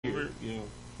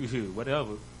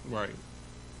Whatever. Right.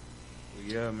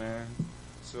 Yeah, man.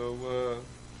 So,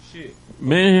 shit.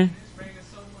 Man,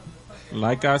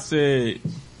 like I said,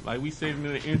 like we said in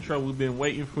the intro, we've been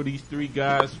waiting for these three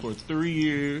guys for 3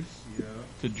 years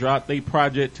to drop their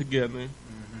project together.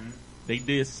 Mm-hmm. They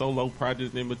did solo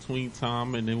projects in between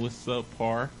time, and it was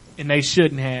subpar. And they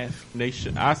shouldn't have.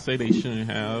 I say they shouldn't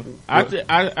have. I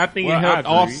think it helped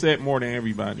Offset more than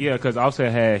everybody. Yeah, because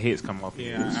Offset had hits come off.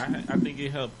 Yeah, I think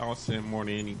it helped Offset more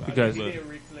than anybody. Because he did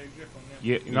Ric Flair drip on that.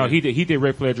 Yeah, no, he did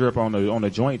Ric Flair drip on the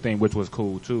joint thing, which was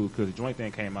cool too. Because the joint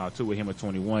thing came out too with him at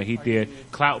 21. He did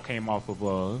Clout came off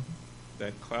of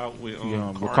that Clout with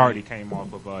Cardi came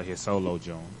off of his solo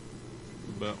joint.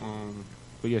 But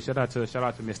yeah, shout out to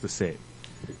Mr. Set.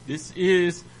 This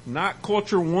is not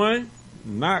Culture 1,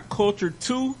 not Culture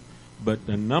 2, but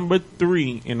the number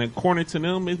 3. And according to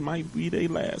them, it might be their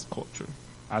last Culture.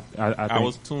 I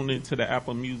was tuned into the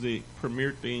Apple Music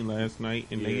premiere thing last night,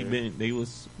 and they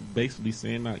was basically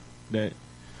saying that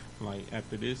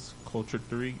after this Culture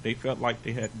 3, they felt like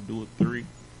they had to do a 3.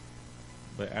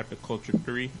 But after Culture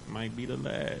 3, might be the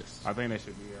last. I think they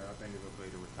should be. I think they'll play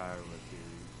the retirement series.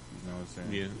 You know what I'm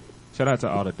saying? Yeah. Shout out to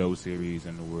all the dope series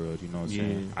in the world. You know what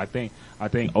I'm saying? I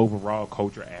think overall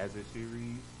Culture as a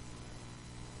series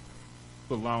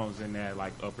belongs in that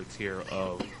like upper tier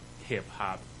of hip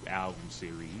hop album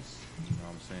series. You know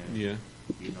what I'm saying? Yeah.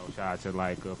 You know, shout out to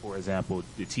like for example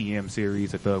the TM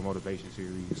series, the Thug Motivation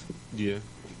series. Yeah. You know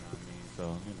what I mean?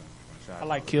 So shout out I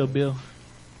like Kill Bill.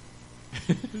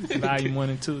 Volume 1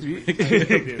 and 2.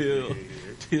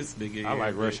 This nigga. I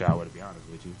like Rush Hour, to be honest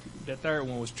with you. The third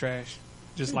one was trash,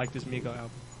 just like this MIgos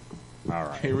album. All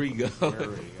right. Here we go.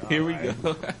 Here we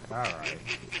go. All right.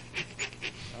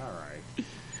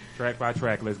 Track by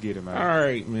track, let's get him out. All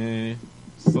right, man.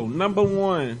 So number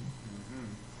 1,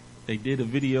 they did a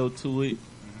video to it.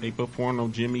 They performed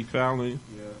on Jimmy Fallon.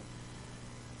 Yeah.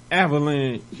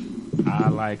 Avalanche. I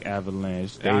like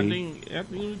Avalanche. I think it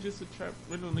was just a trap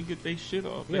for them to get their shit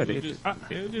off. They were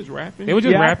just rapping. They were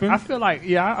just rapping. I feel like,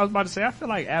 I was about to say, I feel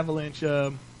like Avalanche.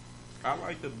 I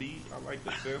like the beat. I like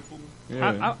the sample.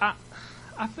 Yeah.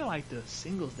 I feel like the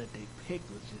singles that they picked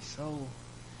was just so.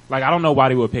 Like, I don't know why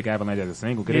they would pick Avalanche as a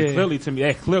single, because it clearly, to me,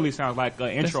 that clearly sounds like an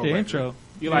intro. That's the record. intro.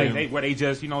 You like where they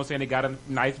just, you know what I'm saying, they got a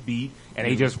nice beat and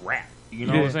they just rap. You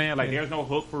know what I'm saying? Like, there's no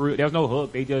hook for it. There's no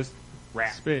hook. They just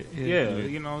rap. Spit. Yeah,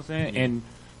 you know what I'm saying? And,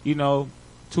 you know,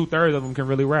 2/3 of them can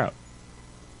really rap.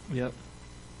 Yep.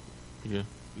 Yeah.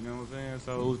 You know what I'm saying?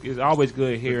 So it's always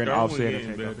good hearing Offset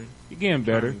and Takeoff. You're getting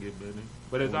better.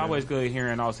 But it's always good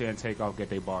hearing Offset and Takeoff get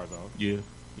their bars off. Yeah.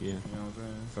 Yeah. You know what I'm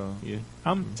saying? So yeah.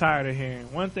 I'm tired of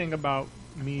hearing. One thing about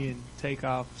me and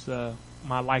Takeoff's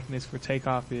my likeness for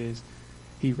Takeoff is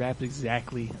he raps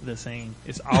exactly the same.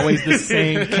 It's always the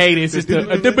same cadence. It's the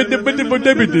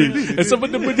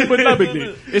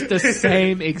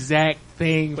same exact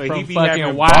thing but from he be fucking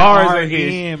having bars of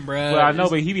YRN, bro. Well, I know,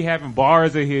 but he be having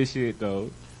bars of his shit though.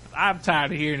 I'm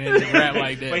tired of hearing it rap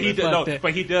like that.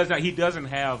 But he does not. He doesn't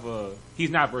have. He's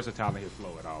not versatile in his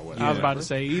flow at all. I was about to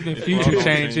say, even Future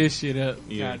changed his shit up.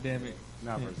 Yeah. God damn it.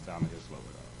 Not versatile in his flow at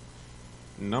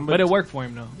all. But it worked for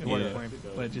him though. It worked for him.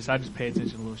 But I just pay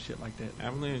attention to little shit like that.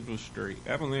 Avalanche was straight.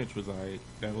 Avalanche was alright.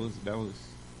 That was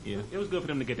yeah. It was good for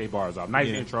them to get their bars off. Nice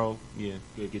intro. Yeah.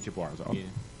 Good, get your bars off.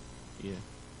 Yeah.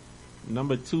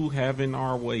 Number 2, Having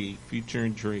Our Way,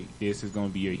 featuring Drake. This is gonna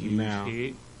be a huge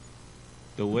hit.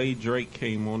 The way Drake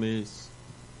came on this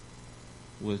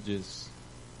was just,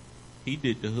 he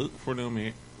did the hook for them,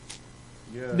 man.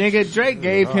 Yes. Nigga, Drake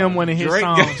gave him one of his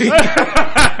songs.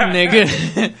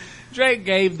 Nigga, Drake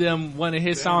gave them one of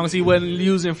his songs he wasn't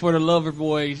using for the Lover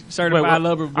Boy, certified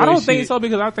Lover Boy. I don't shit. think so,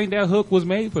 because I think that hook was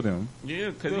made for them.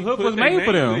 Yeah, because the hook was made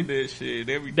for them.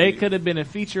 They could have been a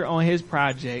feature on his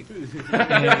project. And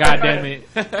goddamn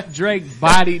it, Drake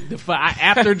bodied the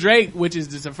after Drake, which is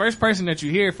just the first person that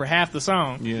you hear for half the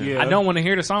song. Yeah. I don't want to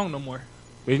hear the song no more.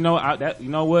 But you know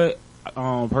what?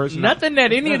 Personally, nothing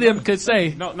that any of them could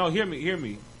say. No, hear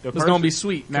me. It's gonna be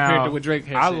sweet compared to what Drake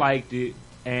had. I liked it,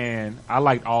 and I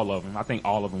liked all of them. I think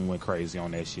all of them went crazy on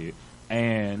that shit.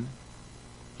 And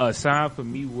a sign for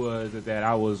me was that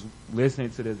I was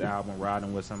listening to this album,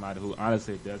 riding with somebody who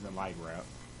honestly doesn't like rap.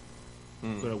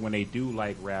 But when they do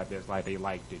like rap, it's like they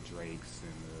like the Drakes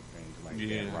and the things like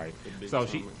that, right? So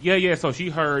so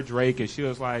she heard Drake and she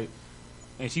was like.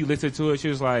 And she listened to it. She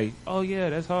was like, "Oh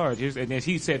yeah, that's hard." And then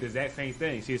she said the exact same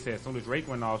thing. She said, as soon as Drake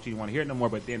went off, she didn't want to hear it no more.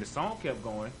 But then the song kept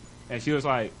going, and she was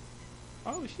like,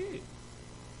 "Oh shit,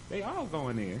 they all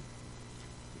going in."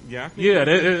 Yeah, I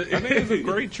think it's a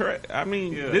great track. I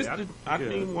mean, I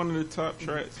think one of the top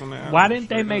tracks on the album. Why didn't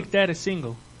they make that a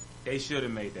single? They should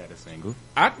have made that a single.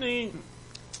 I think.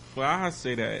 Well, I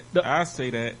say that.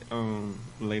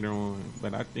 Later on,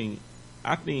 but I think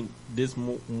this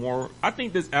more. I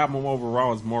think this album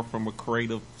overall is more from a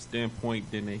creative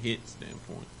standpoint than a hit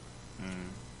standpoint.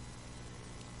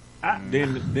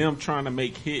 Than them trying to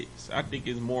make hits. I think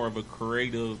it's more of a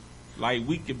creative. Like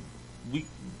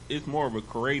it's more of a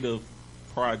creative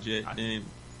project than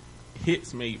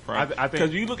hits made project.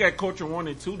 Because you look at Culture 1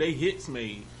 and 2, they hits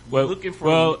made. Look if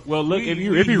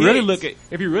you really look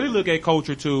at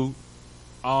Culture 2,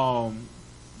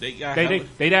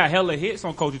 they got hella hits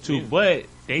on Culture 2, but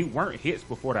they weren't hits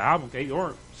before the album. They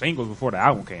weren't singles before the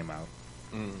album came out.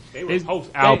 They were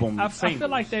post-album singles. I feel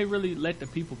like they really let the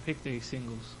people pick their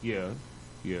singles. Yeah.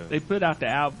 They put out the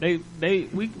album.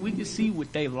 We can see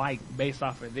what they like based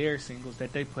off of their singles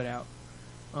that they put out.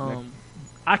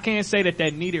 I can't say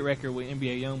that Needed record with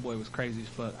NBA YoungBoy was crazy as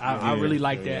fuck. I really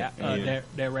like that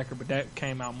record, but that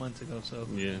came out months ago. So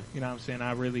you know what I'm saying.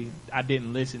 I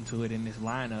didn't listen to it in this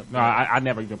lineup. No, I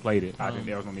never even played it.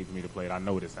 There was no need for me to play it. I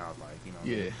know what it sounds like.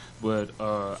 But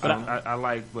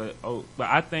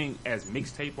I think as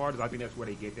mixtape artists, I think that's where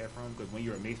they get that from. Because when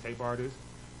you're a mixtape artist,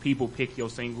 people pick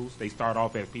your singles. They start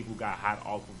off as people got hot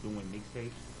off of doing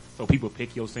mixtapes, so people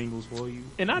pick your singles for you.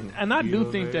 And I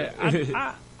do think that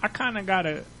I kind of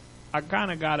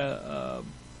gotta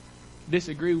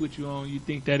disagree with you on. You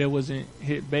think that it wasn't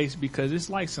hit based because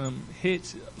it's like some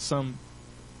hits, some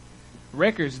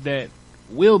records that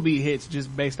will be hits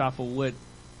just based off of what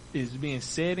is being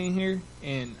said in here,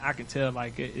 and I can tell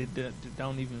like it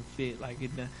don't even fit. Like it.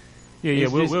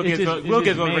 We'll get to it.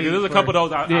 There's a couple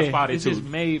of those I spotted it's too. It's just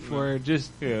made for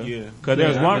just Because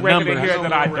there's one record in here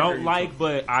that I don't like,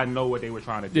 but I know what they were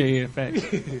trying to do. Yeah, facts.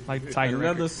 Like the Tiger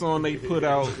another record. Song they put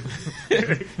out.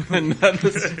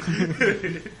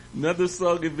 another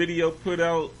song and video put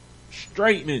out.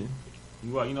 Straightening.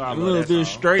 Well, you know I a little bit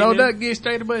straight. Don't that get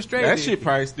straighter but straight? That shit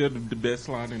probably still the best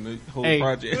line in the whole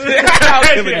project.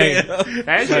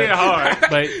 That shit hard.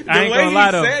 But I ain't gonna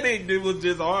lie though. The way he said it was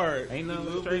just hard. Ain't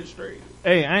no straight.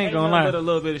 Hey, I ain't gonna lie. A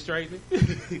little bit of straightening.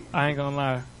 I ain't gonna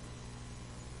lie.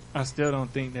 I still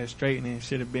don't think that straightening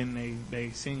should have been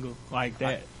they single like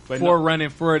that running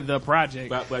for the project.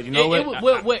 But you know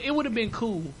what? It would have been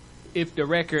cool if the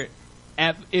record.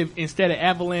 If instead of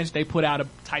Avalanche they put out a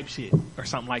type shit or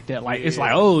something like that, like it's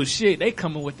like oh shit they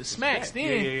coming with the smacks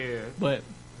then. But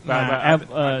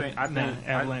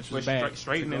Avalanche was bad.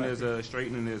 Straightening is a it was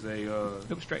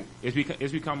straight.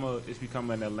 It's become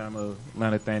an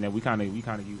Atlanta thing that we kind of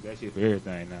use that shit for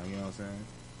everything now. You know what I'm saying?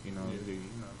 You know,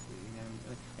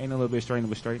 ain't a little bit straightening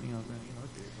but straight. You know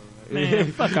what I'm saying?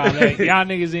 Man, fuck all that. Y'all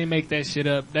niggas didn't make that shit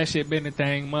up. That shit been the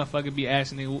thing. Motherfucker be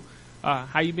asking nigga,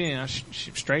 how you been?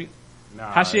 Straight. Nah,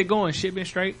 how shit going? Shit been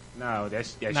straight? No,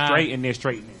 that's straight and then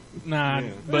straightening. Nah,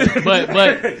 but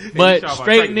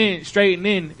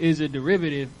straightening is a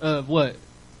derivative of what?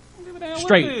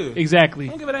 Straight, exactly.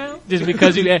 Don't give a damn.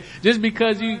 Just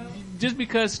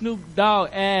because Snoop Dogg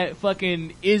add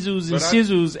fucking izzles and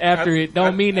shizzles after it,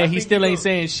 don't mean that he still ain't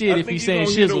saying shit if he's saying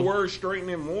shizzle. The word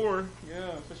straightening more.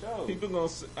 Yeah, for sure. People gonna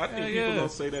say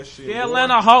that shit. The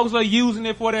Atlanta Hawks are using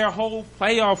it for their whole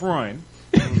playoff run.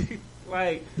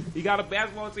 Like, you got a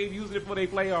basketball team using it for their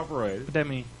playoff run. What that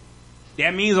mean?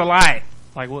 That means a lot.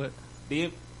 Like what?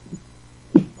 Well,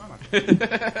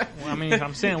 I mean,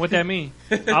 I'm saying what that mean.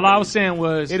 All I was saying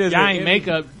was y'all ain't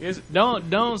makeup.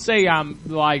 Don't say I'm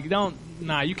like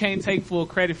you can't take full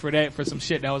credit for that for some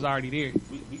shit that was already there.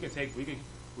 We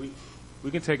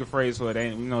can take a phrase for it. They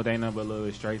ain't nothing but a little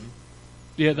bit straightening.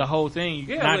 Yeah, the whole thing.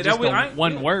 Not just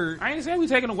one word. I ain't saying we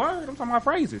taking a word. I'm talking about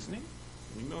phrases, nigga.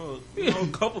 You know, a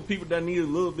couple people that need a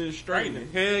little bit of straightening.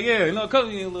 Hell yeah, a couple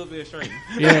need a little bit of straightening.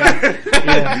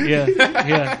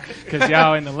 Yeah. Because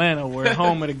y'all in Atlanta were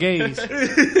home of the gays.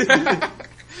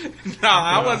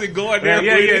 I wasn't going there.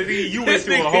 Yeah. You went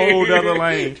to a whole other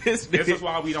lane. This is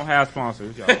why we don't have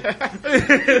sponsors, y'all.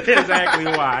 Exactly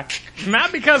why.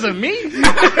 Not because of me.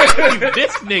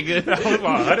 This nigga.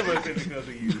 100% because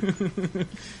of you.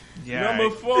 Yeah. Number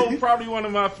 4, probably one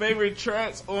of my favorite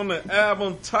tracks on the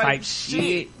album, Type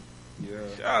Shit.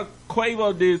 Yeah.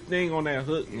 Quavo did his thing on that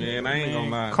hook, man. I ain't gonna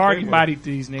lie. Cardi bodied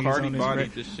these niggas Cardi on this bodied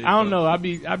record. this shit. I don't know. I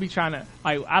be trying to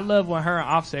like. I love when her and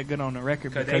Offset get on the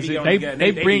record because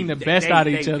they bring the best out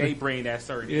of each other. They bring that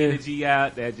certain energy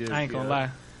out. That just I ain't gonna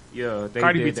lie. Yeah,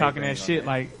 Cardi be talking that shit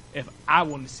like if I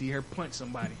want to see her punch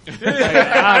somebody.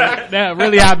 That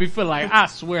really I be feeling like I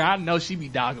swear I know she be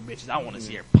dogging bitches. I want to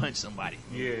see her punch somebody.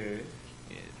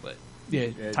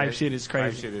 Yeah, type shit is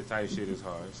crazy. Type shit is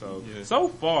hard. So so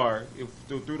far,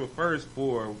 through the first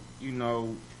 4, you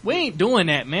know, We ain't doing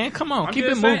that, man. Come on, I'm keep it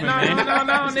just moving, saying, man.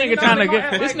 no, This nigga nigga, trying to don't get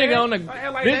act this like nigga that. on the. Don't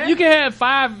act like that. You can have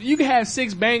 5. You can have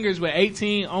 6 bangers with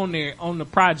 18 on there on the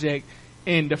project,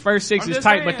 and the first 6 I'm is just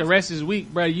tight, saying. but the rest is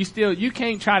weak, bro. You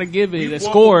can't try to give it You a 4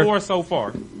 score. for 4 so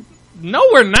far. No,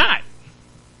 we're not,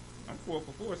 I'm 4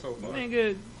 for 4 so far.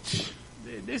 nigga.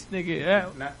 This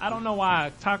nigga, I don't know why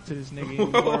I talk to this nigga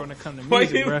anymore when it comes to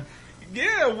music, bro.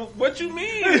 Yeah, what you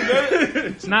mean?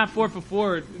 It's not 4 for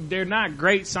 4. They're not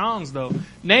great songs though.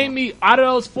 Name me out of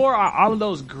those 4 are all of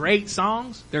those great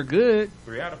songs. They're good.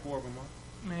 3 out of 4 of them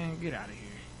are. Man, get out of here.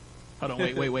 Hold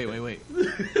on, wait.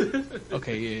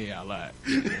 Okay, yeah, I lied.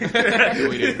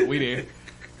 We there.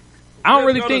 I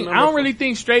don't really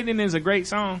think Straightening is a great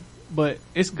song, but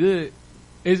it's good.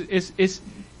 It's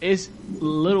a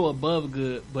little above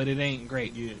good, but it ain't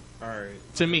great. Yeah, all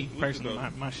right. To me, personally,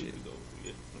 my shit.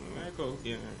 Cool.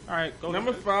 Yeah. All right, go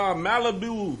Number 5,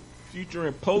 Malibu,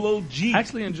 featuring Polo G. I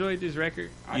actually enjoyed this record.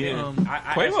 Yeah,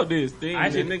 I Quavo did his thing. I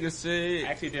That actually- nigga said. I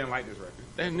actually didn't like this record.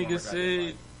 That nigga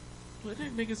said. What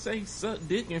that nigga say? He sucked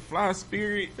dick and fly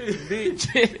spirit, bitch.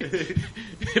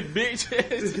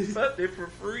 Bitch, sucked it for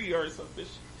free or something.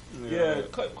 Yeah,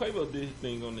 Quavo did his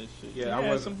thing on this shit. Yeah, He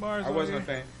had some bars I on wasn't a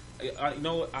there. fan. You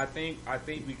know, I think.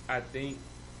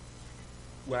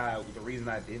 Well, the reason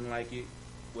I didn't like it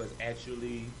was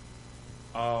actually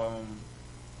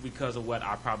because of what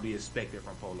I probably expected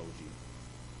from Polo G.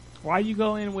 Why you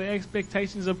go in with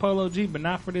expectations of Polo G, but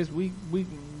not for this week?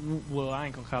 Well, I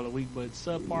ain't gonna call it weak, but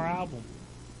subpar album.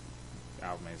 The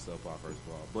album ain't subpar, first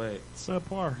of all, but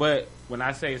Subpar. But when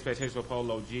I say expectations for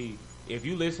Polo G, if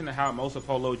you listen to how most of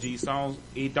Polo G songs,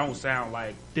 it don't sound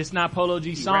like This not Polo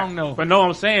G he song rap. though. But no,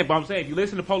 I'm saying if you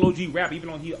listen to Polo G rap, even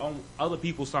on other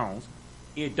people's songs,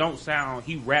 it don't sound.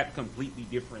 He rapped completely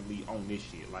differently on this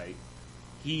shit. Like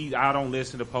I don't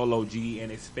listen to Polo G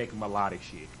and expect melodic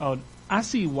shit. Oh, I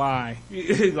see why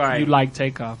Like, you like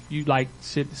Takeoff. You like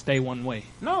shit to stay one way.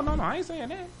 no, I ain't saying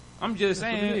that. I'm just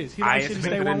That's what saying it is. He I likes shit to stay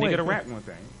expected a one way. nigga to rap one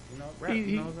thing. You know, rap. You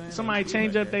know what I'm saying? Somebody That's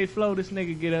change cool up like their flow. This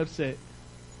nigga get upset.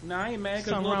 that. Nah, I ain't mad because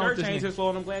Something Lil wrong with Durk this changed nigga. his flow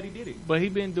and I'm glad he did it. But he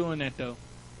been doing that though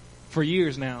for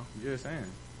years now. I'm just saying.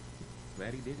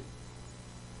 Glad he did it.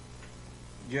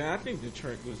 Yeah, I think the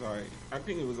track was alright. I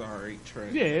think it was an alright track.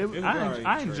 Yeah, It was alright I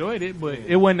track. enjoyed it, but Yeah.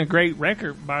 it wasn't a great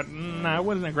record. But it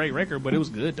wasn't a great record, but it was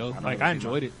good though. I'll Like never I see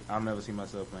enjoyed it. I'll never see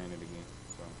myself playing it again.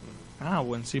 So. I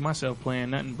wouldn't see myself playing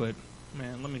nothing, but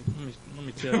man, let me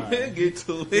tell you. We'll get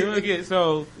to Here we it. get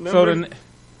so Number-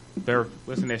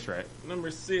 what's the next track?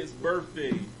 Number 6,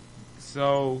 Birthday.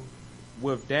 So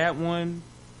with that one,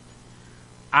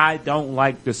 I don't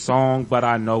like the song, but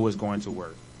I know it's going to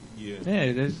work. Yeah.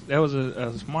 Yeah, that was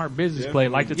a smart business play,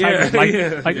 like the Yeah, Tiger, like yeah.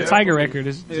 the Tiger record.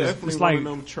 It's Definitely just it's one like of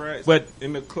them tracks. But-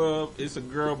 in the club, it's a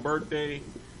girl birthday.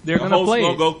 they're the gonna host play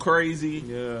gonna it. go crazy.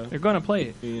 Yeah. They're gonna play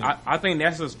it. Yeah. I think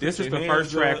this is the your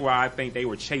first hands track up. where I think they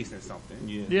were chasing something.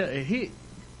 Yeah. Yeah, it hit.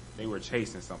 They were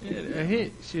chasing something. Yeah, a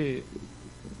hit. Shit.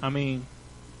 I mean,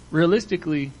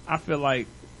 realistically, I feel like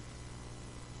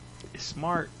it's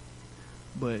smart,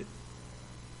 but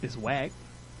it's whack.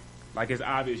 Like it's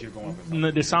obvious you're going for something.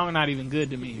 No, the song not even good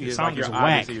to me. The It's song like is you're whack.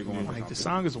 obviously you're going for Like the something.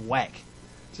 song is whack.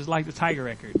 Just like the Tiger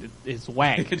record, it's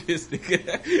whack. This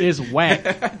nigga. It's whack.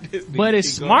 This nigga But it's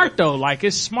keep smart going. though. Like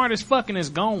it's smart as fuck and it's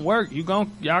gonna work. Y'all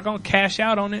gonna cash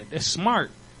out on it. It's smart.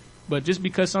 But just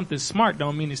because something's smart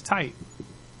don't mean it's tight.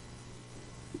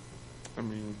 I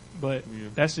mean, But Yeah,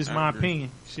 that's just I my agree. opinion.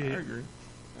 I Shit.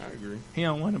 agree. He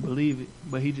don't want to believe it,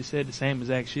 but he just said the same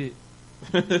exact shit.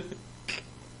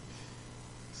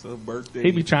 So birthday.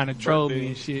 He be trying to troll birthday- me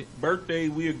and shit. Birthday,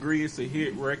 we agree it's a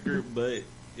hit record, but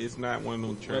it's not one of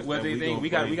them tracks. What that they think? gonna We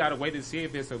got play. to wait to see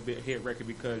if it's a bit hit record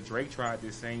because Drake tried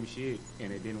this same shit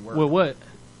and it didn't work. Well, what?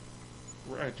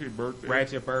 Ratchet birthday.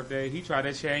 Ratchet birthday, he tried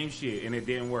that same shit and it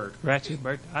didn't work. Ratchet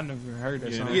birthday. I never heard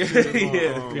that Yeah, song.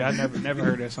 yeah. Yeah, I never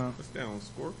heard that song. What's that on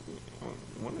Scorpion?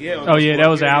 Yeah. Oh yeah, that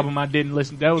was the Yeah. album I didn't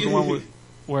listen. That was the one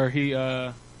where he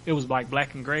it was like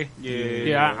black and gray. Yeah,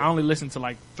 Yeah, I only listened to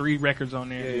like 3 records on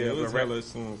there. Yeah, it was but hella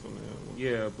songs on that one.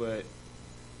 Yeah, but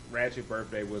Ratchet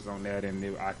Birthday was on that, and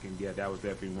that was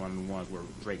definitely one of the ones where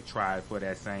Drake tried for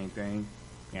that same thing,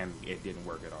 and it didn't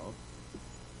work at all.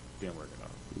 Didn't work at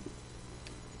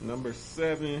all. Number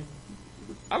 7.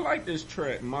 I like this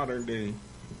track, Modern Day.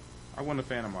 I wasn't a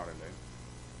fan of Modern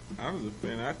Day. I was a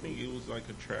fan. I think it was like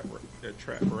a trap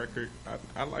record.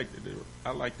 I liked it. I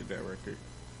liked it, that record.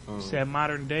 Said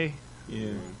modern day. Yeah,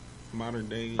 Modern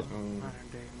Day. Modern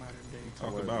day.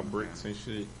 Talk about bricks and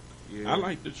shit. Yeah. I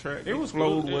like the track. It was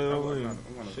flowed cool. well I wasn't- and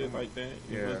I wasn't- shit like that. It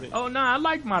Yeah. wasn't- Oh no, I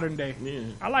like modern day. Yeah,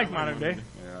 I like modern day.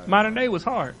 Yeah, Modern day was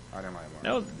hard. I didn't like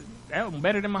That Modern was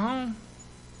better than my home.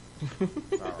 Day.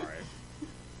 All right.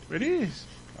 It is.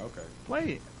 Okay.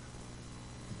 Play it.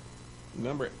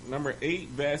 Number 8,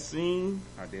 Vaccine.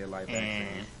 I did like Vaccine.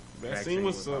 Vaccine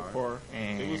was subpar. hard.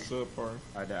 It was subpar.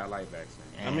 I like Vaccine.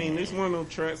 I mean, it's one of those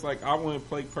tracks like I wouldn't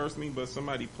play personally, but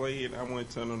somebody play it, I wouldn't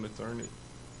tell them to turn it.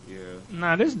 Yeah.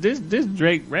 Nah, this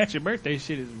Drake Ratchet Birthday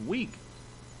shit is weak.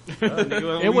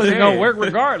 It It wasn't gonna work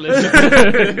regardless.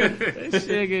 This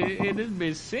shit, this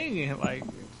bitch singing like.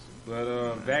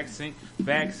 But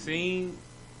Vaccine.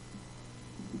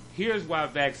 Here's why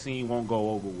Vaccine won't go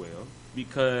over well,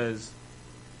 because,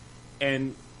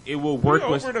 and it will work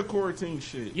we with over the quarantine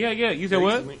shit. Yeah. You said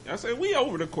what? I said we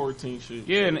over the quarantine shit.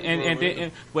 Yeah,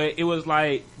 but it was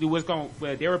like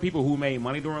But there were people who made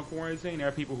money during quarantine. There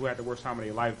are people who had the worst time of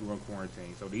their life during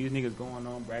quarantine. So these niggas going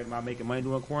on bragging about making money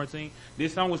during quarantine.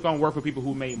 This song was gonna work for people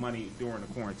who made money during the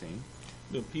quarantine.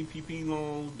 The PPP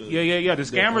loans. The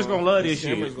scammers gonna love this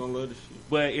shit. Scammers gonna love this shit.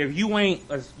 But if you ain't,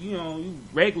 you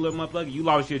regular motherfucker, you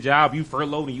lost your job, you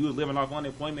furloughed, and you was living off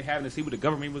unemployment, having to see what the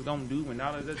government was gonna do, and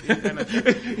all of that.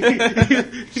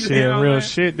 Shit, real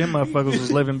shit. Them motherfuckers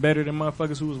was living better than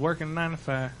motherfuckers who was working 9 to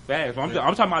 5. Facts. I'm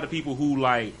talking about the people who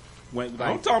like went. Like,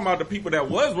 I'm talking about the people that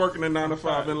was working a 9 to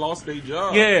 5 and lost their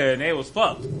job. Yeah, and they was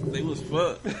fucked. They was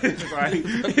fucked. Like,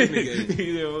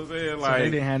 you know what I'm saying? Like, So they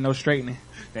didn't have no straightening.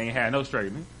 They ain't had no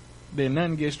straightening. Then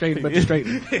nothing get straightened but the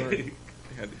straightening. Right.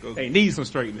 They need some They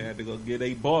straightening. had to go get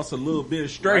a boss a little bit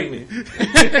of straightening.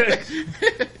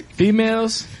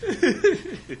 Females,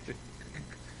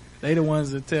 they the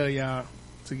ones that tell y'all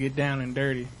to get down and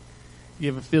dirty.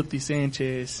 Give a filthy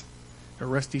Sanchez, a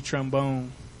rusty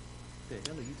trombone,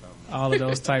 all of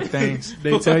those type things.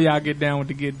 They tell y'all get down with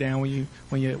the get down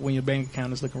when your bank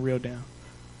account is looking real down.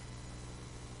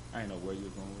 I ain't know where you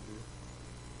was going with this,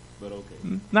 but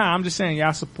okay. Nah, I'm just saying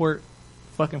y'all support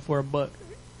fucking for $1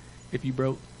 if you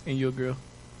broke and you a girl.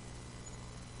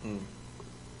 I mean,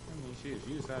 shit, if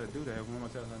you decide to do that, when am I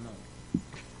tell her no?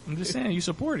 I'm just saying you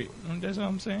support it. That's what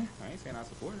I'm saying. I ain't saying I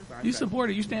support it. You support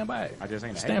it. You stand by it. I just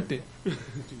ain't Stamped it.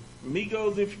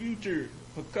 Migos in Future,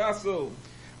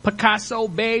 Picasso,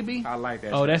 baby. I like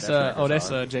that. Oh, track. that's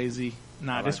Jay-Z.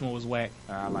 Nah, this one was whack.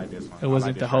 I like this one. It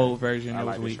wasn't the whole version. I It was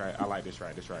like this weak. track. I like this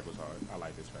track. This track was hard. I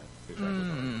like this track. This track was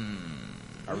hard.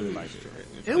 I really like this track.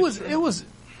 It was. This track was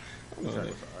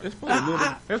hard. Let's play a little.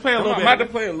 Let's play a little I'm bit. about to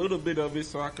play a little bit of it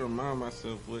so I can remind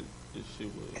myself what this shit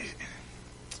was.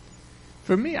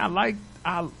 For me, I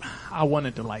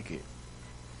wanted to like it.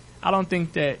 I don't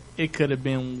think that it could have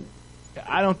been.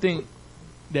 I don't think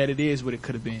that it is what it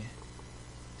could have been.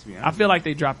 To be honest, I feel like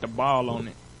they dropped the ball on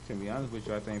it. To be honest with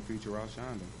you, I think Future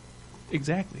outshined him.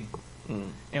 Exactly.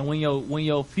 And when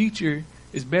your future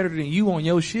is better than you on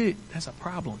your shit, that's a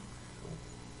problem.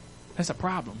 That's a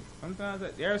problem. Sometimes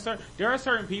there are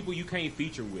certain people you can't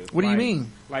feature with. What do you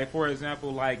mean? Like, for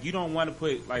example, like you don't want to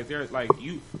put I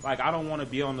don't want to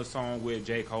be on the song with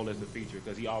J. Cole as the feature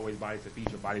because he always bodies the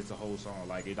feature, bodies the whole song.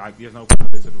 Like there's no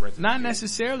purpose to the rest. Not of the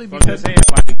necessarily shit. because So I'm just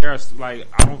saying, like there's like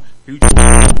I don't future.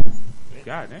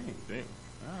 God dang.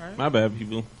 All right. My bad,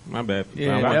 people. My bad.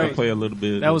 Yeah, I'm about to play a little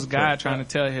bit. That was God trying to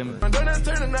tell him. This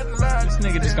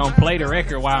nigga just gonna play the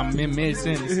record while I'm in mid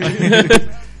sentence.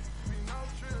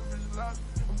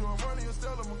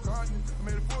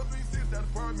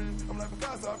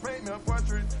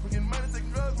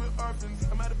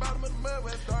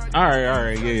 All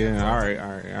right, yeah, all right.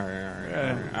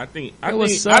 I think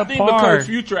was because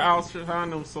Future outshined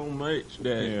them so much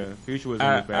that Future was in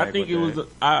his bag. I think it was.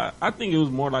 I think it was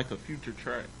more like a Future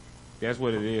track. That's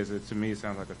what it is. To me, it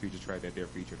sounds like a Future track that they're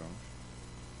featured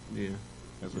on. Yeah,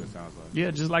 that's what it sounds like.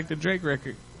 Yeah, just like the Drake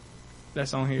record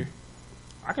that's on here.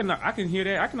 I can hear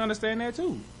that. I can understand that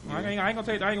too. Yeah. I ain't gonna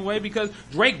take that away because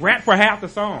Drake rapped for half the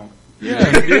song.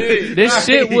 Yeah,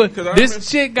 this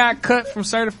shit got cut from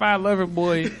Certified Lover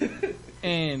Boy,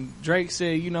 and Drake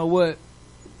said, "You know what?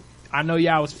 I know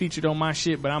y'all was featured on my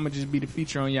shit, but I'm gonna just be the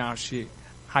feature on y'all shit.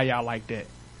 How y'all like that?"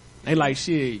 They like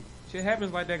shit. Shit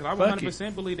happens like that because I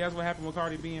 100% believe that's what happened with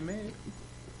Cardi being mad.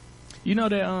 You know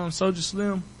that Soulja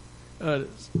Slim,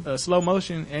 Slow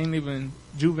Motion ain't even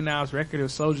Juvenile's record. It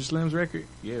was Soulja Slim's record.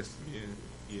 Yes,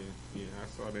 yeah. I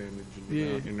saw that in the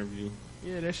Juvenile interview.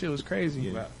 Yeah, that shit was crazy.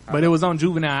 Yeah. But it was on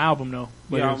Juvenile album though.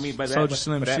 But yeah, I mean, but Soulja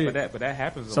Slim shit. But that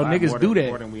happens. So a lot niggas more do than, that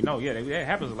more than we know. Yeah, that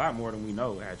happens a lot more than we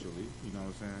know. Actually, you know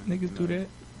what I'm saying? Niggas do that.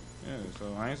 Yeah,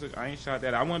 so I ain't shot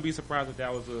that. I wouldn't be surprised if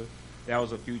that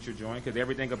was a Future joint because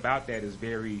everything about that is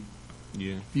very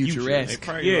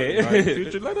futuresque. Yeah, like,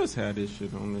 Future, let us have this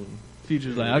shit on there.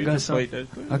 Future's like, I got something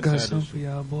for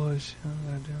y'all boys.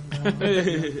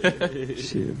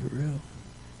 Shit, for real.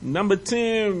 Number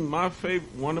 10,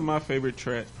 one of my favorite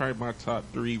tracks, probably my top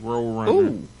 3, Roll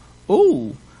Runner.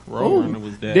 Ooh. Roadrunner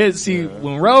was that.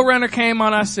 When Roadrunner came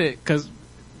on, I said, because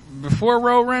before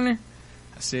Roadrunner,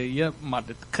 I said, yep, I'm about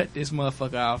to cut this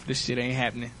motherfucker off. This shit ain't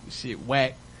happening. This shit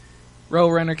whack.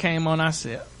 Roadrunner came on, I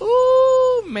said,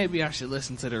 ooh, maybe I should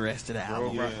listen to the rest of the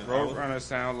album. Roadrunner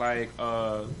sound like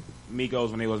MIgos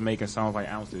when they was making songs like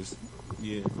Ounces.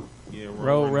 Yeah.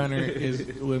 Roadrunner is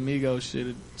what MIgos should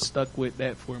have stuck with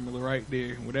that formula right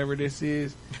there. Whatever this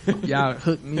is, y'all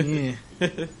hooked me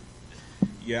in.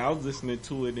 Yeah, I was listening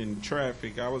to it in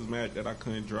traffic. I was mad that I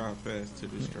couldn't drive fast to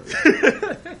this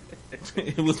track.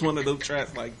 It was one of those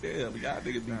tracks like, damn, y'all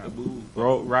niggas need to move.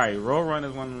 Roadrunner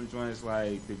is one of them joints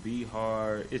like the beat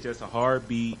hard. It's just a hard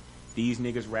beat. These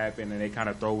niggas rapping and they kind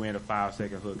of throw in a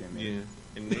 5-second hook in there. Yeah.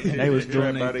 And they was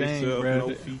doing their thing, bro.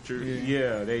 No features.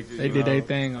 Yeah, they did their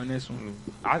thing on this one.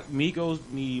 MIgos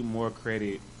need more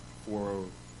credit for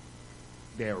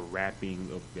their rapping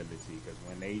ability because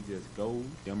when they just go,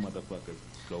 them motherfuckers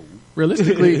go.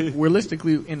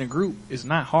 Realistically, in a group, it's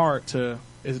not hard to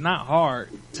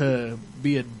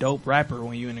be a dope rapper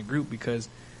when you're in a group because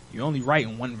you only write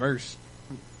in one verse.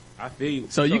 I feel you.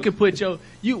 So you can put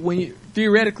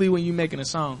theoretically when you making a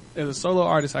song as a solo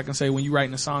artist, I can say when you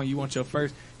writing a song, you want your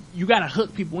first, you gotta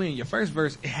hook people in. Your first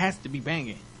verse, it has to be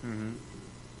banging. Mm-hmm.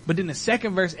 But then the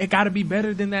second verse, it gotta be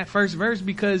better than that first verse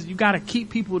because you gotta keep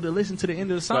people to listen to the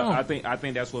end of the song. But I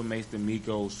think that's what makes the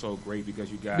MIgos so great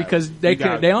because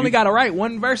they only gotta write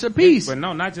one verse a piece. But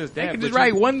no, not just that. They can just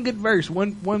write one good verse,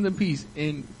 one a piece,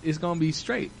 and it's gonna be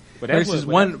straight. Versus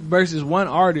one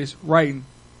artist writing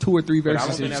 2 or 3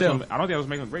 verses himself. I don't think that was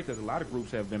making them great because a lot of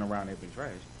groups have been around that have been trash.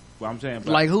 Well, I'm saying,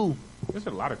 like who? There's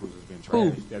been a lot of groups that's been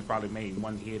trash. Who? That's probably made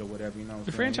one hit or whatever. You know, what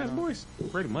the Franchise Boys,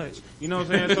 pretty much. You know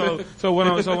what I'm saying? So what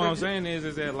I'm saying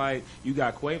is that like you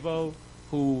got Quavo,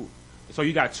 so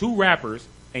you got 2 rappers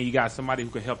and you got somebody who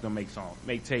can help them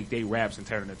take their raps and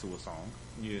turn it into a song.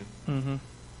 Yeah. Mm-hmm.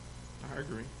 I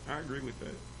agree with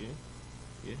that.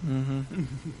 Yeah. Mm-hmm.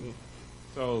 Yeah.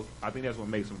 So I think that's what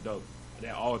makes them dope.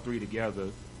 That all 3 together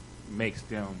makes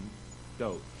them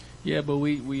dope. Yeah, but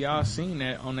we all seen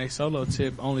that on their solo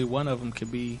tip. Only one of them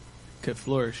could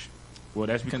flourish. Well,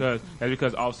 that's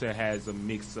because Offset has a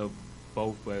mix of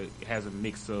both, but has a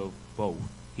mix of both.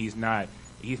 He's not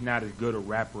as good a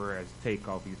rapper as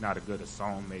Takeoff. He's not as good a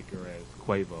song maker as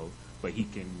Quavo, but he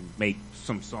can make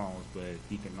some songs. But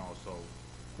he can also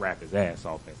rap his ass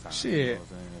off at times. Shit, you know what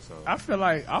I'm saying? I feel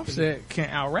like Offset can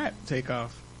out rap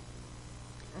Takeoff.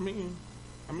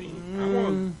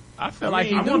 I feel like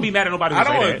he I wouldn't be mad at nobody. I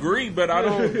don't agree, but I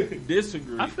don't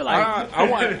disagree. I feel like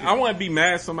I want to be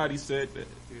mad somebody said that.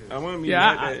 I want to be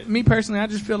mad at me personally. I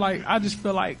just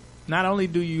feel like not only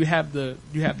do you have the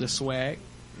swag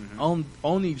on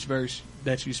each verse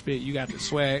that you spit, you got the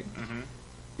swag.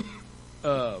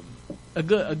 A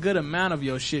good amount of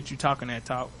your shit you talking that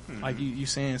talk, like you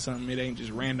saying something. It ain't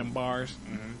just random bars.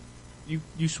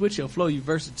 You switch your flow. You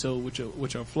versatile with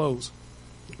your flows.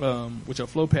 With your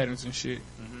flow patterns and shit.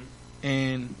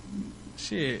 And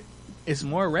shit, it's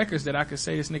more records that I could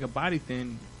say this nigga body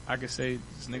than I could say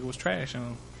this nigga was trash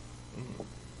on.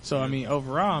 So I mean,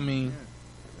 overall,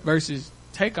 versus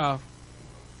Takeoff,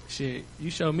 shit,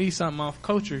 you show me something off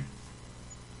Culture,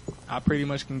 I pretty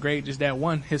much can grade just that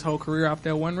one, his whole career off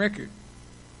that one record.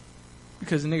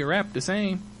 Because the nigga rap the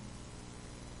same.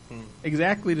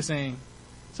 Exactly the same.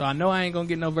 So I know I ain't gonna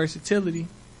get no versatility.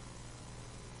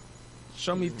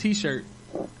 Show me the t-shirt.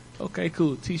 Okay,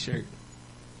 cool, t-shirt.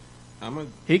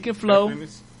 He can flow.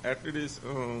 After this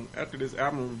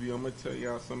album review, I'm gonna tell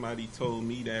y'all somebody told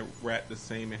me that rap the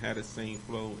same and had the same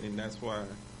flow, and that's why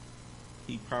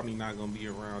he probably not gonna be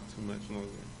around too much longer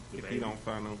if he don't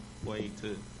find a way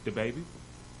to. The Baby.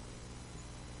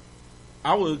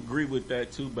 I would agree with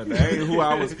that too, but that ain't who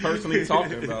I was personally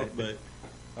talking about. But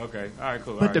okay, all right,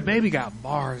 cool. But the Baby got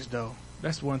bars though.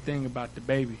 That's one thing about the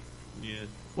Baby. Yeah.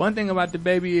 One thing about the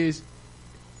Baby is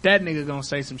that nigga gonna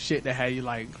say some shit that had you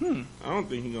like, I don't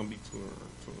think he gonna be too.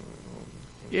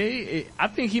 Yeah, I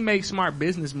think he makes smart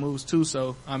business moves too.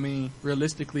 So I mean,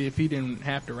 realistically, if he didn't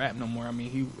have to rap no more, I mean,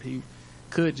 he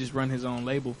could just run his own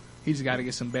label. He just got to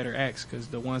get some better acts because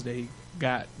the ones that he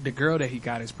got, the girl that he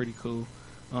got is pretty cool.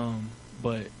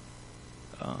 But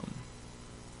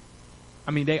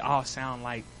I mean, they all sound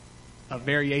like a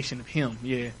variation of him.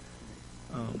 Yeah.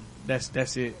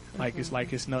 That's it. Like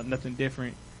it's nothing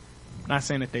different. Not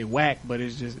saying that they whack, but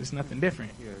it's nothing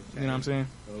different. Yeah, you know what I'm saying?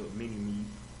 Mini me.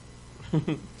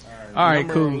 All right,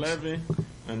 number cool. 11,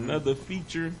 Another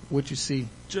feature. What you see?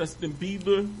 Justin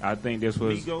Bieber. I think this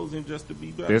was MIgos and Justin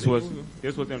Bieber. This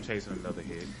was them chasing another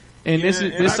hit. And this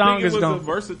song is going to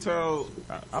versatile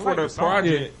I for like the the song.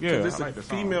 project. Yeah, It's I like a the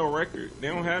song. female record. They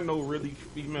don't have no really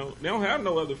female. They don't have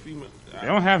no other female. They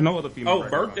don't have no other female. Oh,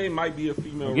 record. Birthday might be a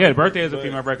female. Yeah, record, Birthday is a but-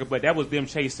 female record, but that was them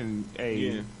chasing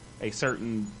a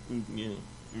certain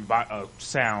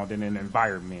sound and an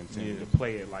environment and to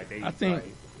play it like they. I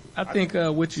think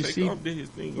what you see,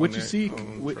 what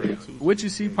you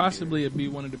see possibly would be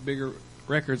one of the bigger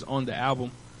records on the album.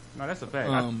 No, that's a fact.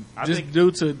 I just think,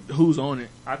 due to who's on it.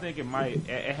 I think it might.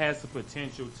 It has the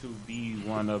potential to be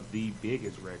one of the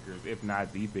biggest records, if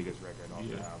not the biggest record on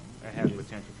the album. It has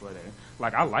potential for that.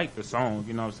 Like, I like the song.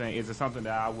 You know what I'm saying? Is it something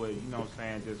that I would, you know what I'm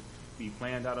saying, just be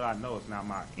playing out of? I know it's not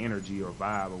my energy or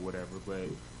vibe or whatever, but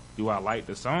do I like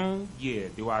the song? Yeah.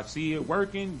 Do I see it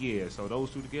working? Yeah. So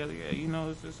those two together, yeah. You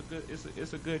know, it's a good.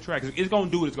 It's a good track. It's gonna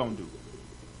do what it's gonna do.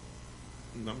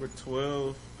 Number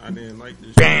 12, I didn't like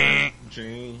this.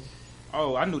 Jane.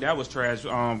 Oh, I knew that was trash.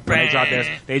 When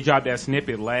they dropped that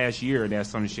snippet last year. That's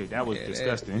some shit. That was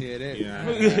disgusting. You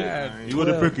were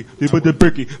the bricky. You were the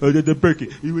bricky. The bricky.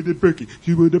 You were the bricky.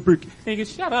 You were the bricky. Nigga,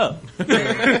 shut up.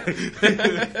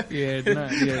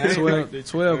 Yeah,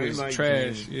 12 is like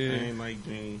trash. Jane. Yeah, I ain't like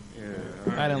Jane.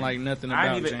 I didn't like nothing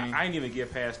about Jane. I didn't even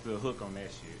get past the hook on that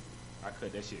shit. I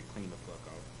cut that shit clean the fuck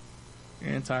off.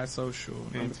 Antisocial,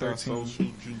 number 13.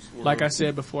 Juice WRLD. Like I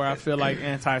said before, I feel like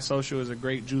Antisocial is a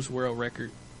great Juice WRLD record.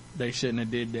 They shouldn't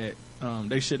have did that.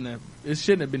 It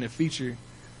shouldn't have been a feature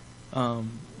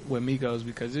with MIgos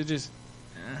because it just,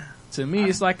 to me,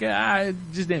 it's like it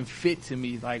just didn't fit to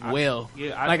me.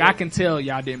 I can tell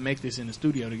y'all didn't make this in the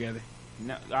studio together.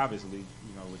 No, obviously,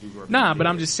 you know what you were. Nah, but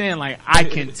I'm just saying, like, I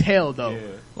can tell though. Yeah.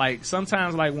 Like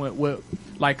sometimes, like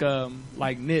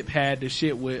like Nip had the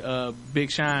shit with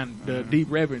Big Sean, the Deep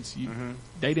Reverence.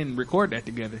 They didn't record that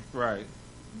together, right?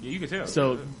 Yeah, you can tell.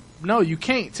 So no, you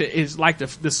can't. It's like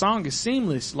the song is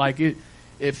seamless. Like it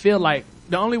feel like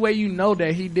the only way you know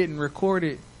that he didn't record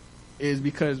it is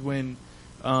because when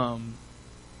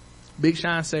Big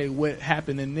Sean say what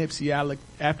happened to Nipsey,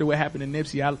 after what happened to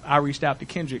Nipsey, I reached out to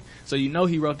Kendrick. So you know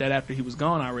he wrote that after he was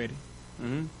gone already.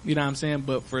 You know what I'm saying?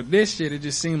 But for this shit, it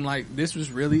just seemed like this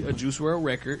was really a Juice WRLD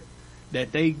record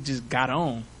that they just got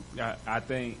on. I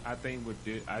think with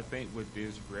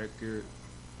this record,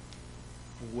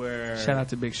 where shout out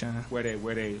to Big Sean, where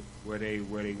they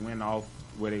went off,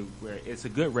 where it's a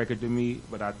good record to me.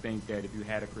 But I think that if you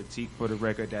had a critique for the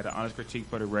record, that an honest critique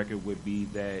for the record would be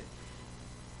that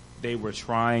they were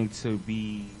trying to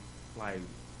be like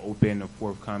open and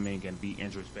forthcoming and be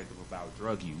introspective about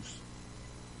drug use,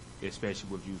 especially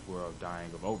with Juice WRLD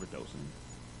dying of overdosing.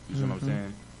 You see what I'm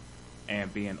saying?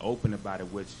 And being open about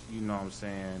it, which, you know what I'm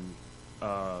saying,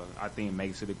 I think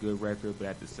makes it a good record, but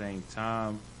at the same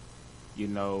time, you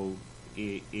know,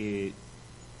 it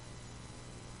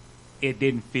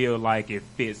didn't feel like it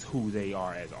fits who they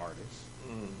are as artists.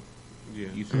 Yeah.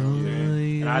 You feel what I'm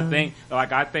saying? And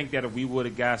I think that if we would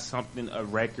have got a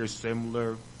record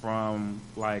similar from,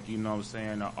 like, you know what I'm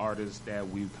saying, an artist that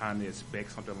we kind of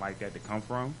expect something like that to come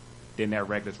from, then that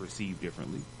record's received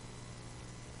differently.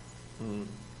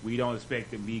 We don't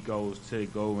expect the MIgos to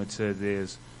go into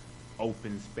this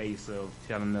open space of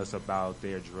telling us about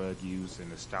their drug use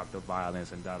and to stop the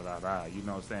violence and da-da-da-da. You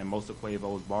know what I'm saying? Most of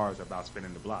Quavo's bars are about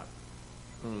spinning the block.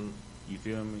 You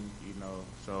feel me? You know,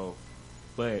 so,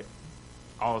 but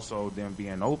also them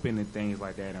being open and things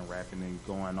like that and rapping and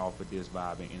going off of this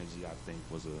vibe and energy, I think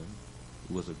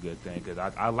was a good thing. Because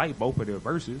I like both of their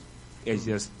verses. It's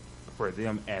just for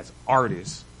them as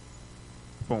artists,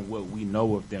 from what we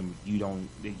know of them,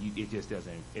 it just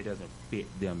doesn't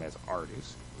fit them as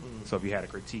artists. So if you had a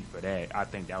critique for that, I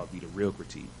think that would be the real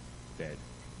critique, that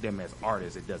them as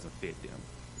artists, it doesn't fit them.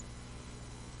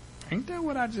 Ain't that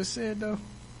what I just said though?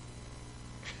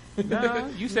 Nah,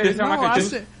 you said it sound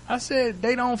like I said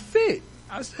they don't fit.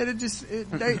 I said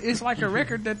it's like a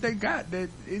record that they got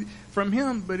from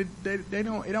him, but it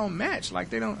don't match. Like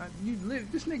they don't.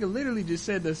 This nigga literally just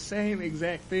said the same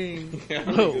exact thing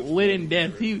with in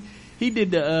depth. He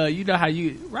did the you know how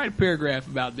you write a paragraph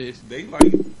about this.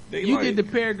 You did the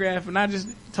paragraph, and I just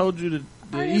told you the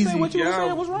I didn't easy. say what you were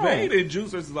saying was wrong. Vade and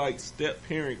Juice is like step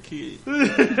parent kid.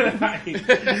 I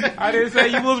didn't say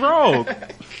you was wrong.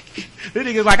 This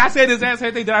nigga's like, I said the exact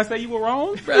same thing. Did I say you were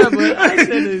wrong? Bruh, but I said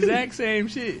the exact same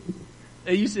shit.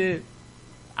 And you said,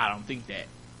 I don't think that.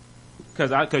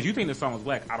 Because you think the song was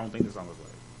whack. I don't think the song was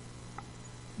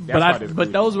whack.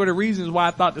 But those were the reasons why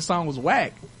I thought the song was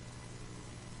whack.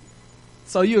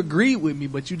 So you agreed with me,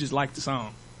 but you just liked the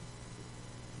song.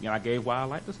 Yeah, I gave why I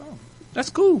liked the song. That's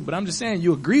cool, but I'm just saying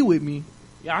you agree with me,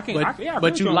 Yeah, I can't. But- I really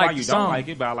but you don't know like why the you song. don't like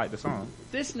it, but I like the song.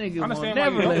 This nigga I won't understand why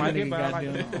never you don't let like a it, nigga but I like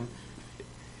goddamn. the song.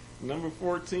 Number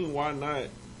 14, Why Not?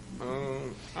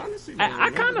 Honestly,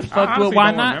 I kind of I fucked honestly with Why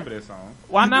don't Not. remember this song.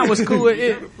 Why Not was cool.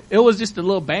 It was just a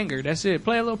little banger. That's it.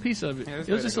 Play a little piece of it. Yeah, It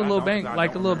was just a little banger,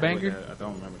 like a little banger. I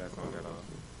don't remember that song at all.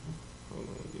 Hold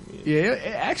on, give me a- Yeah,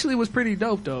 it actually was pretty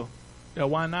dope though. The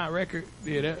Why Not record.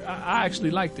 Yeah, I actually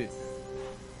liked it.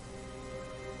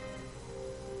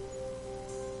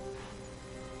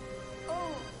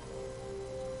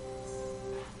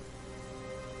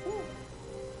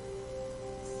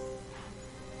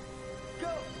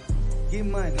 Get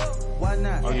money, why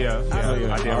not? Oh yeah, yeah, I did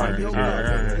like it. Alright, Yeah,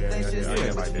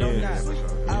 I like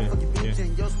that. I'll fuck your bitch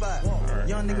in your spot.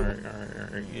 Young nigga.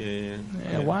 Alright, yeah.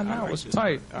 Yeah, Why I Not like was this.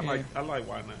 tight. I like Why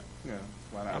Not. Yeah,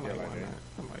 why I not? I like did Why like Not. that.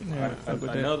 I like Yeah, Why I Not. fuck with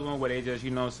that. Another one where they just,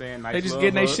 you know what I'm saying, nice They just little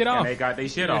getting they hook, shit and off. they got their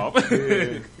shit Yeah. off.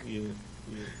 Yeah.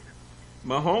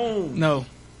 Mahomes. No,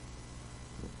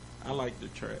 I like the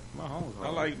track. Mahomes, I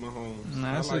like Mahomes.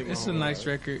 nah, I like it's a Mahomes. nice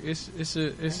record. It's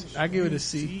I give it a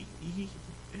C.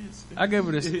 C-E-S. I give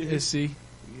it a C.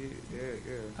 Yeah.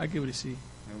 I give it a C.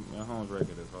 Mahomes record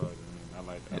is hard. I mean, I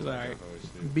like that. It's I like alright. that whole The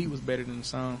shit. beat was better than the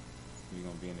song. You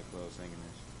gonna be in the club singing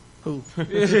Who?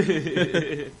 this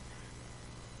shit.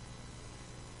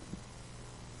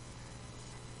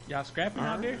 Y'all scrapping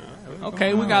out there? Alright.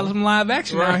 Okay, we got some live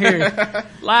action out here.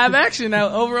 Live action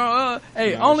out over on.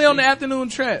 Hey, Nah, only on she- the afternoon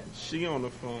trap. She on the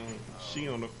phone.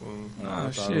 Oh, I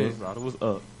thought shit. thought it was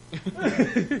up.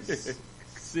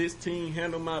 16,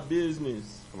 Handle My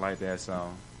Business. I like that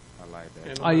song. I like that.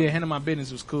 Handle Oh My- yeah, Handle My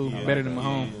Business was cool. Yeah, Better than yeah.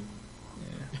 Mahomes.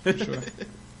 Yeah, for sure.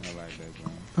 I like that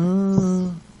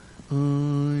song.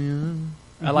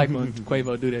 I like when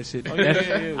Quavo do that shit. Oh,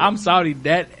 yeah. I'm sorry,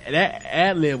 that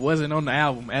ad lib wasn't on the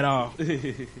album at all.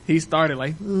 He started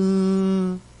like,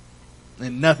 and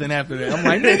nothing after that. I'm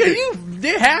like, nigga, you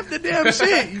did half the damn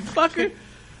shit, you fucker.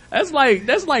 That's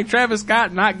like Travis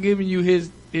Scott not giving you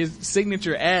his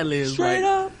signature ad libs. Straight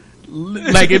up.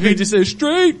 Like if he just said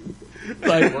straight,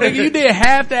 like nigga, you did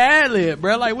half the ad lib,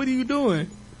 bro. Like what are you doing?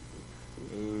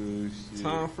 Shit.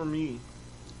 Time for Me.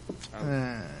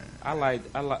 I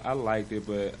liked it,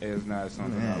 but it's not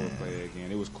something I would play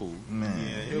again. It was cool. Yeah,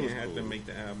 It he was didn't have cool. to make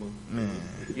the album.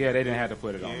 Yeah, they didn't have to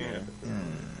put it on Yeah. there.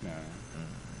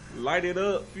 Nah. Light It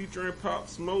Up featuring Pop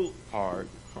Smoke. Hard.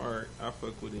 Hard. I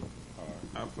fuck with it.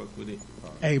 I fuck with it.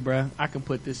 Hey, bro, I can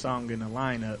put this song in a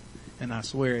lineup, and I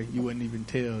swear you wouldn't even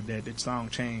tell that the song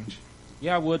changed.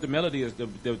 Yeah, well, the melody is the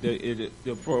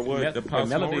For what? The Pop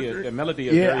Smoke record? the melody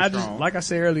is Yeah, very I strong. just like I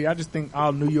said earlier, I just think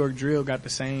all New York drill got the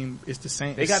same. It's the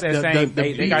same. They got it's that the- same.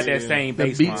 the They got that beats- same The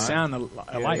bass beats line. sound Yeah,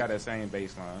 they alike. got that same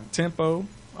bass line. Tempo,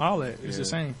 all that. It's the Yeah.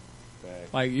 same.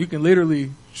 Fact. Like you can literally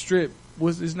strip.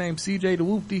 What's his name? CJ the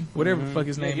Whoopty, whatever the fuck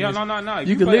his name Yeah, is. no.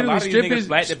 You can play a literally lot of these strip niggas his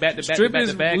back to back to back strip to back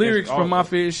his to back. lyrics It's from my awful.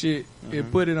 fair shit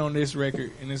and put it on this record,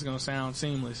 and it's gonna sound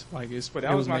seamless. Like it's. But it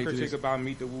that was my made to critique this. about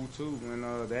Meet the Woo too when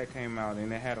that came out,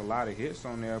 and it had a lot of hits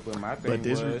on there. But my thing But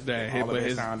this was was that hit, all of but it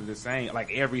his- sounded the same.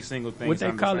 Like every single thing. What they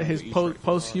sounded call the it? same His with each record.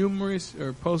 posthumous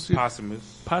or post Posthumous.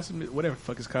 whatever the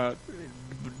fuck it's called.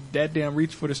 That damn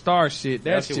Reach for the Stars shit.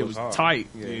 That shit was hard. tight.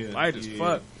 Yeah. Light as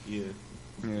fuck. Yeah.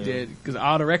 Yeah, because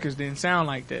all the records didn't sound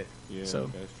like that. Yeah, So,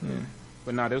 that's true. yeah.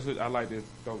 But no, this was I like this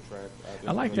dope track.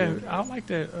 I like that. I like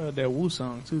that. That Woo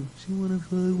song too. She wanna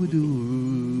fuck with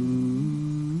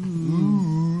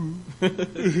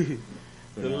you.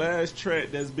 The last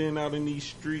track that's been out in these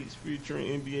streets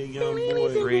featuring NBA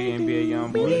YoungBoy. Free NBA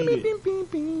young boy. Need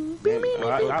It.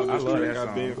 I love that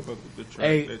I've been song. fuck with the track.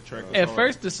 Hey, That track is at hard.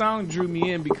 first the song drew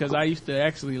me in because I used to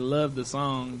actually love the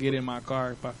song "Get in My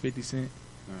Car" by 50 Cent.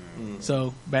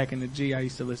 So back in the G, I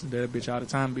used to listen to that bitch all the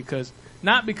time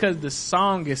not because the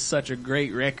song is such a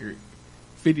great record.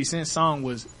 50 Cent song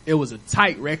was a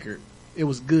tight record. It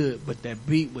was good, but that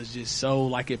beat was just so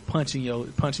like it punching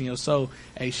your soul.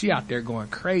 Hey, she out there going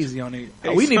crazy on it.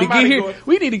 Hey, we need to get somebody here.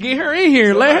 We need to get her in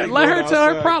here. Let Somebody her going tell her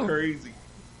outside problem. Crazy.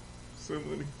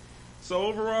 Somebody. So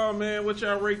overall, man, what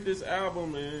y'all rate this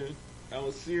album, man? On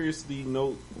a seriously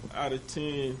note, out of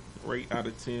 10, rate out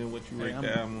of 10, what you rate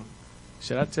the album?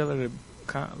 Should I tell her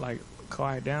to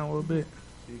quiet down a little bit?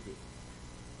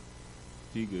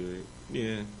 She good.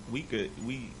 Yeah, we could.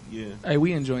 Yeah. Hey,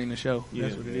 we enjoying the show. Yeah.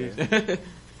 That's what it is.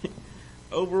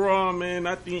 Overall, man,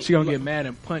 I think She gonna get mad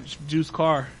and punch Juice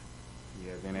car.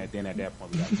 Yeah, then at that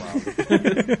point we got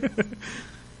problems.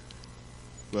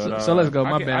 But, So let's go.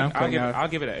 My bad. I'm cutting out. I'll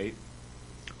give it an 8.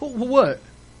 What?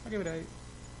 I'll give it an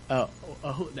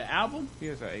 8. The album?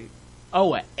 Yeah, it's an 8.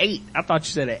 Oh, an 8. I thought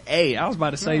you said an A. I was about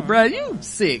to say, No. bruh, you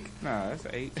sick. Nah, that's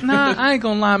an 8. Nah, I ain't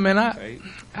gonna lie, man. It's an 8.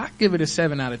 I give it a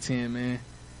 7 out of 10, man.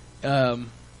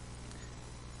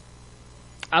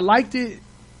 I liked it.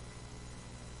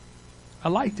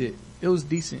 It was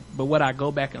decent, but would I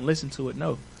go back and listen to it?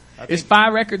 No. It's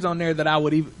 5 records on there that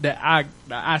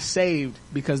I saved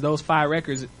because those 5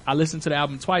 records, I listened to the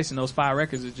album twice and those 5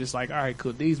 records is just like, all right,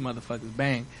 cool. These motherfuckers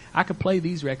bang. I could play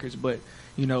these records, but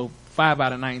 5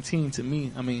 out of 19 to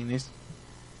me, I mean, it's,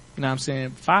 you know what I'm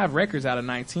saying? 5 records out of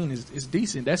 19 is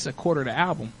decent. That's a quarter of the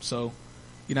album. So,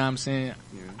 you know what I'm saying?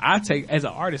 Yeah. As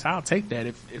an artist, I'll take that.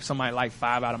 If somebody like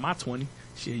 5 out of my 20,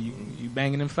 shit, you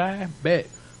banging them 5, bet.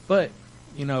 But,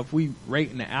 if we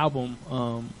rating the album,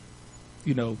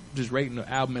 just rating the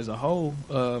album as a whole,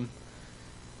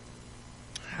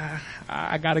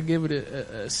 I gotta give it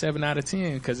a 7 out of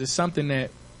 10 because it's something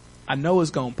that I know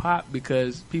is gonna pop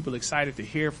because people excited to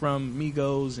hear from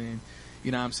MIgos and,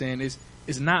 you know what I'm saying?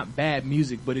 It's not bad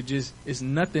music, but it's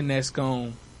nothing that's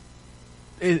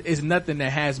it's nothing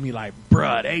that has me like,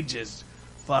 bruh, they just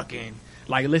fucking,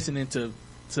 like listening to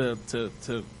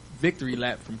Victory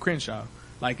Lap from Crenshaw.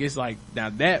 Like, it's like, now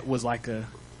that was like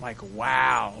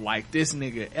wow, like this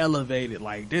nigga elevated,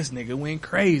 like this nigga went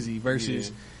crazy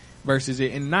versus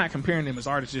it, and not comparing them as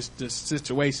artists, just the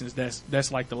situations.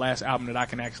 That's like the last album that I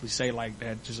can actually say like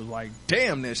that. Just like,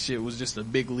 damn, that shit was just a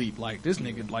big leap. Like this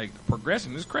nigga, like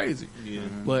progression is crazy. Yeah.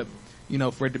 But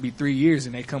for it to be 3 years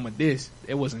and they come with this,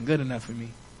 it wasn't good enough for me.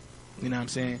 You know what I'm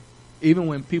saying? Even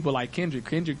when people like Kendrick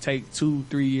take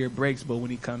 2-3 year breaks, but when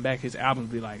he come back, his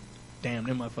albums be like, damn,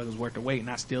 them motherfuckers worth the wait, and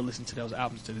I still listen to those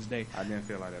albums to this day. I didn't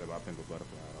feel like that about Pimp a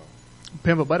Butterfly at all.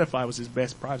 Pimp a Butterfly was his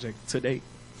best project to date.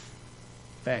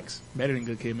 Facts. Better than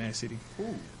Good Kid, Mad City.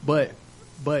 Ooh. But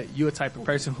you're a type of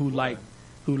person who like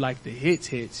the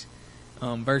hits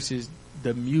versus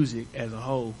the music as a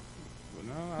whole. Well,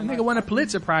 no, the nigga won a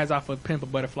Pulitzer Prize off of Pimp a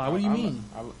Butterfly. What do you mean?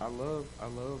 I love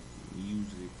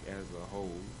music as a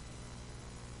whole.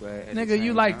 Nigga,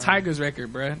 you like Tiger's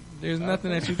record, bruh. There's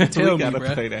nothing that you can tell me,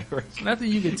 bruh.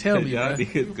 Nothing you can tell me, bruh.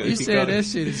 You said that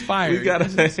shit is fire.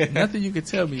 Nothing you can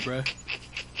tell me, bruh.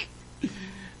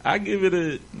 I give it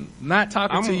a... Not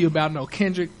talking to you about no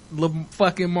Kendrick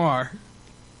fucking Lamar.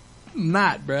 I'm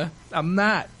not, bruh. I'm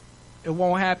not. It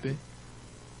won't happen.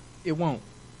 It won't.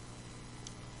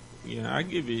 Yeah, I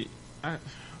give it...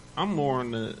 I'm more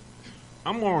on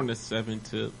the 7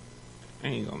 tip. I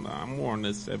ain't gonna lie. I'm more on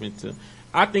the 7 tip.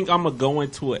 I think I'm going to go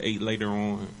into an 8 later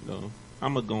on, though.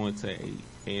 I'm going to go into 8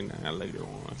 and 9 later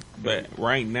on. But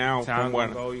right now, from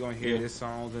what you're going to hear this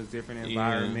songs in different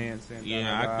environments. And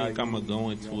I think I'm going to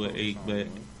go into an 8. But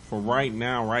for right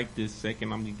now, right this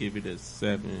second, I'm going to give it a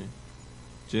 7.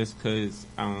 Just because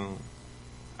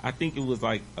I think it was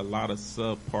like a lot of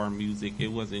subpar music. It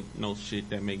wasn't no shit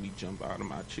that made me jump out of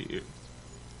my chair.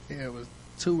 Yeah, it was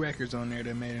 2 records on there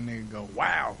that made a nigga go,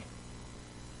 wow.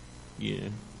 Yeah.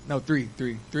 No, 3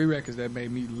 records that made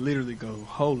me literally go,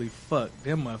 holy fuck,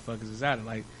 them motherfuckers is out of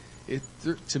like,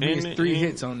 to me it's 3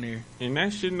 hits on there. And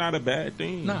that shit not a bad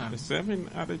thing. Nah. A 7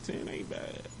 out of 10 ain't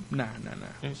bad. Nah.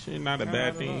 That shit not a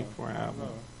bad thing for an album.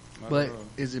 But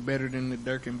is it better than the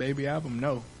Dirk and Baby album?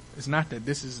 No. It's not that.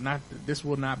 This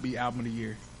will not be album of the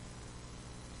year.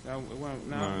 I ain't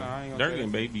gonna Dirk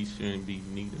and Baby shouldn't be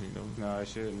neither. No, it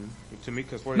shouldn't. To me,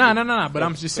 because no. But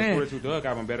I'm just saying, 42 Doug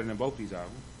album better than both these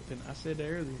albums. I said that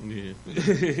earlier. Yeah.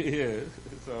 Yeah.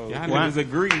 So y'all niggas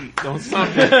agreed on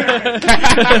something.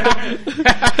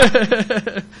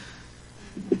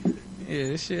 Yeah,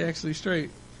 this shit actually straight.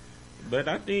 But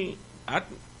I think,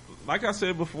 like I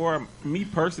said before, me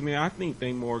personally, I think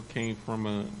they more came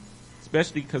from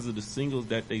especially because of the singles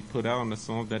that they put out and the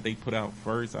songs that they put out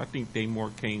first. I think they more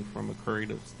came from a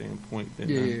creative standpoint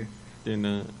than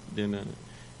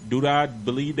do I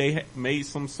believe they made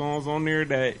some songs on there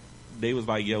that they was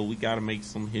like, yo, we got to make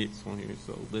some hits on here,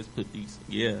 so let's put these.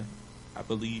 Yeah, I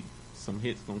believe some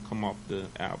hits gonna come off the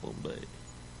album, but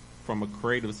from a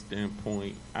creative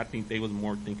standpoint, I think they was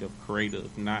more think of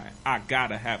creative, not I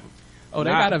gotta have them. Oh,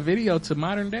 they got a video to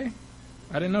Modern Day?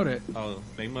 I didn't know that. Oh,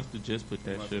 they must have just put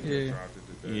that shit.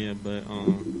 Yeah, but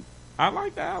I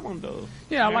like the album though.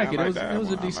 Yeah, I like it. It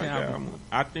was a decent album.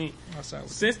 I think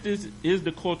since this is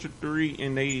the Culture 3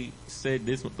 and they said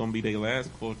this was gonna be their last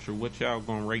Culture, what y'all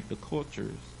gonna rate the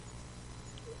Cultures?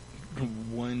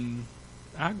 1.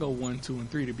 I go 1, 2, and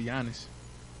 3 to be honest.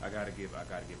 I gotta give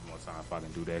more time if I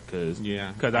can do that because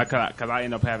I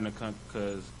end up having to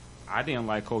because I didn't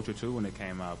like Culture 2 when it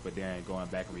came out, but then going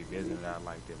back and revisiting it, I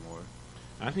liked it more.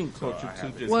 I think Culture 2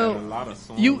 just had a lot of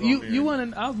songs. You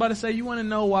want to? I was about to say, you want to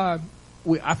know why?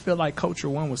 I feel like Culture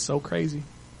 1 was so crazy.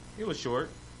 It was short.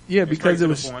 Yeah, because it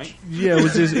was. Yeah, it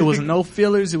was just. It was no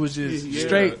fillers. It was just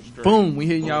straight. Boom, we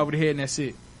hitting y'all over the head, and that's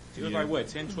it. It was like what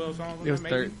 10, 12 songs. It was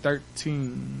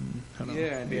 13.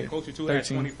 Yeah, and then Culture 2 had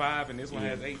 25, and this one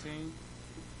has 18.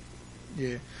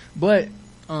 Yeah, but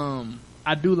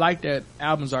I do like that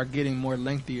albums are getting more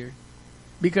lengthier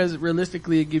because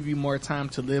realistically, it gives you more time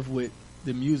to live with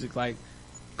the music. Like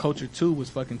Culture 2 was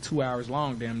fucking 2 hours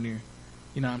long, damn near.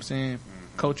 You know what I'm saying?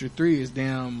 Culture 3 is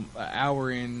damn near an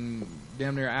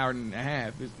hour and a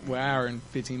half. It's an hour and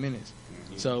 15 minutes.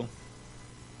 So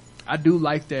I do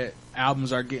like that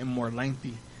albums are getting more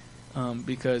lengthy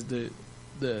because the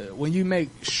when you make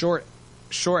short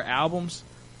albums,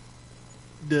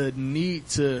 the need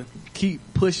to keep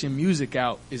pushing music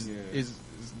out is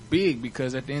big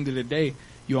because at the end of the day,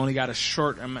 you only got a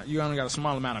small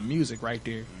amount of music right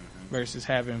there versus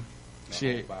having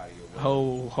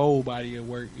whole body of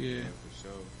work. Yeah. For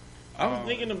sure. I was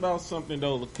thinking about something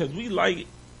though, because we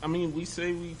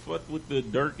say we fucked with the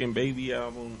Dirk and Baby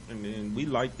album, and then we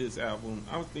like this album.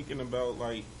 I was thinking about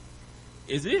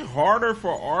is it harder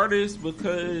for artists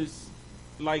because,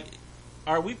 we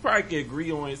probably can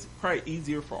agree on it's probably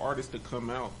easier for artists to come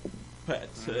out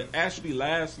to actually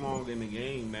last long in the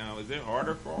game now. Is it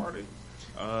harder for artists?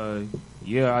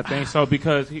 Yeah, I think so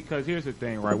because here's the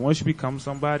thing, right? Once you become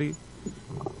somebody,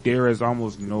 there is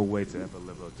almost no way to ever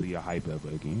live up to your hype ever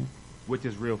again, which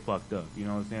is real fucked up. You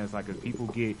know what I'm saying? It's like if people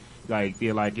get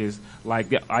it's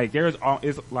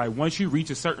like once you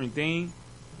reach a certain thing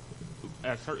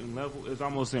at a certain level, it's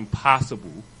almost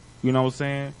impossible. You know what I'm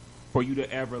saying? For you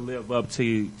to ever live up to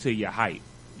your hype.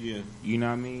 Yeah. You know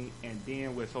what I mean? And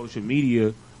then with social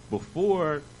media,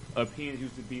 before opinions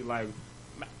used to be like,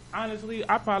 honestly,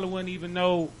 I probably wouldn't even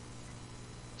know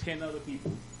 10 other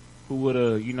people who would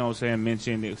have, you know what I'm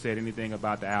saying, said anything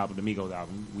about the album, the MIgos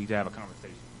album. We'd have a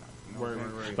conversation. You know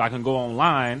Right. So I can go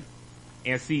online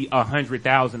and see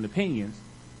 100,000 opinions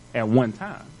at one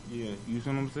time. Yeah. You see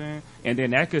what I'm saying? And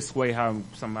then that could sway how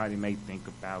somebody may think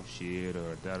about shit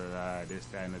or da-da-da, this,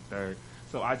 that, and the third.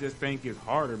 So I just think it's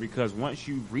harder because once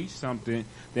you reach something,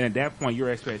 then at that point your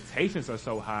expectations are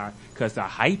so high because the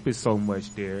hype is so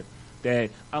much there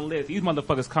that unless these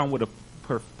motherfuckers come with a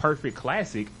perfect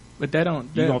classic, but they don't.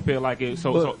 You don't feel like it.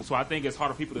 So I think it's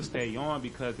harder for people to stay on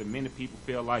because the minute people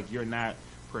feel like you're not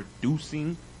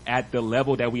producing at the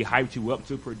level that we hyped you up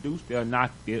to produce, they're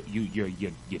not. You're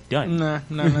done. Nah,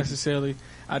 not necessarily.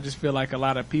 I just feel like a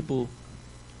lot of people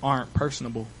aren't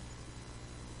personable.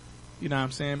 You know what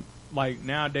I'm saying? Like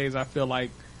nowadays, I feel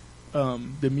like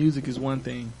the music is one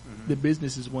thing, the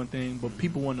business is one thing, but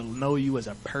people want to know you as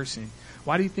a person.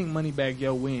 Why do you think Moneybagg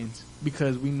Yo wins?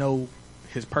 Because we know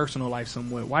his personal life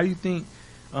somewhat. Why do you think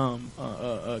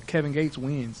Kevin Gates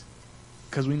wins?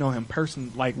 Because we know him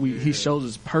he shows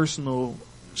his personal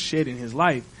shit in his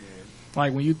life. Yeah.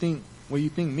 Like when you think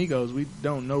Migos, we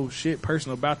don't know shit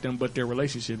personal about them, but their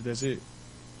relationship. That's it.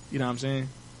 You know what I'm saying?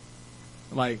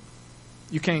 Like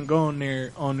you can't go on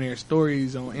their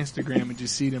stories on Instagram and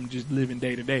just see them just living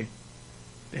day to day.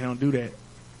 They don't do that.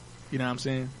 You know what I'm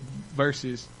saying?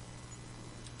 Versus.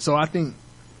 So I think.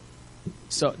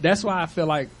 So that's why I feel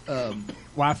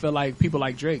like people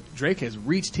like Drake has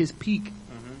reached his peak.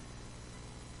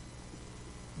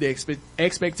 The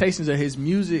expectations of his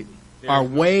music are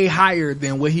way higher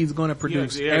than what he's going to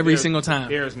produce every single time.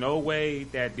 There's no way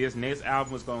that this next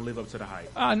album is going to live up to the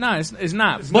hype. No, it's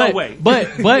not. There's no way.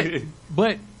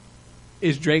 But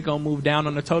is Drake going to move down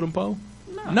on the totem pole?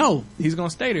 No, he's going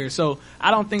to stay there. So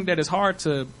I don't think that it's hard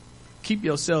to keep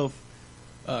yourself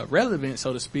relevant,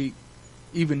 so to speak,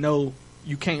 even though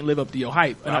you can't live up to your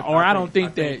hype. I don't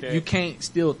think that you can't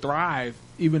still thrive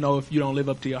even though if you don't live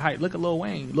up to your hype. Look at Lil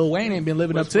Wayne. Lil Wayne ain't been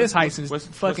living up to his hype since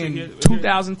fucking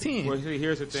 2010. Well,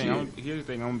 here's the thing. I'm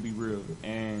going to be real.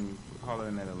 And call it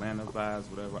in that Atlanta vibes,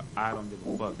 whatever. I don't give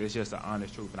a fuck. That's just the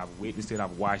honest truth. And I've witnessed it.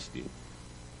 I've watched it.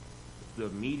 The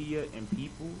media and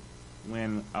people,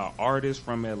 when artists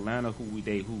from Atlanta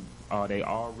they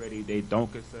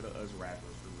don't consider us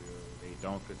rappers for real. They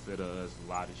don't consider us a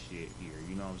lot of shit here.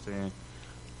 You know what I'm saying?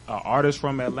 Artists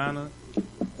from Atlanta,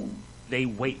 they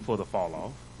wait for the fall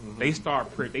off. They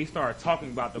start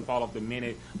talking about the fall off the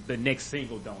minute the next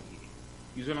single don't hit.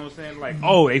 You see what I'm saying? Like,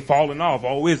 oh, they falling off.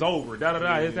 Oh, it's over. Da da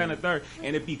da. It's that and the third.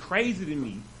 And it'd be crazy to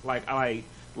me. Like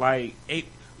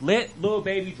let Lil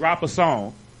Baby drop a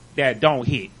song that don't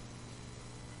hit.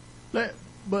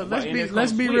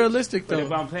 Let's be realistic though.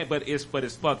 But it's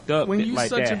fucked up when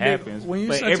like that happens.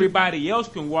 But everybody else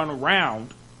can run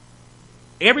around.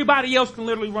 Everybody else can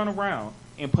literally run around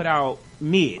and put out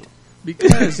mid.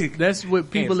 Because that's what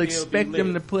people expect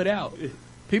them to put out.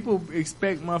 People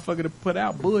expect motherfucker to put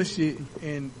out bullshit,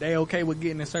 and they okay with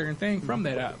getting a certain thing from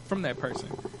that person.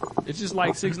 It's just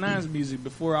like 6ix9ine's music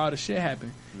before all the shit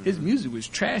happened. His music was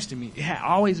trash to me. It had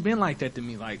always been like that to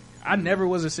me. Like I never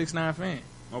was a 6ix9ine fan.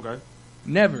 Okay.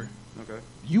 Never. Okay.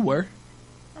 You were.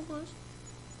 I was.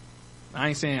 I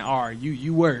ain't saying are.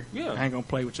 You were. Yeah. I ain't gonna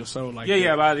play with your soul like Yeah, that.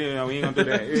 yeah, but we ain't gonna do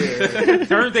that. Yeah.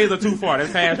 Thursdays are too far.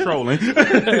 That's past trolling.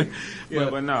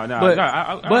 But no.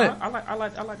 I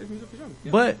like this music for sure.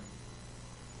 Yeah. But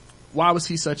why was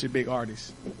he such a big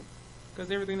artist?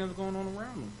 Because everything that was going on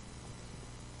around him.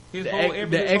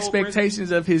 The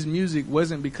expectations of his music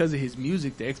wasn't because of his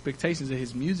music. The expectations of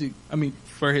his music,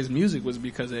 for his music was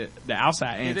because of the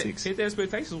outside antics. His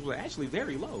expectations were actually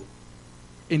very low.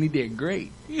 And he did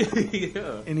great.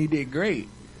 Yeah. And he did great.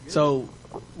 Yeah. So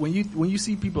when you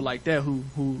see people like that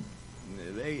who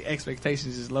they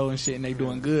expectations is low and shit and they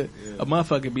doing good, a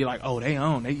motherfucker be like, oh, they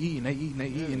eating,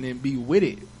 and then be with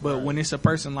it. But when it's a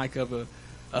person like of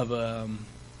a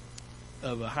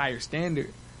higher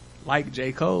standard, like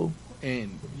J. Cole,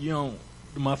 and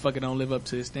the motherfucker don't live up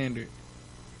to his standard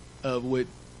of what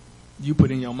you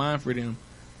put in your mind for them,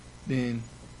 then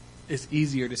it's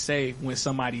easier to say when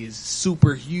somebody is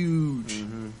super huge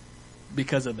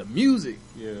because of the music,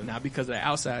 not because of the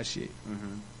outside shit.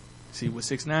 See, with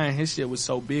 6ix9ine, his shit was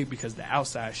so big because of the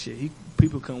outside shit.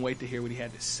 People couldn't wait to hear what he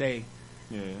had to say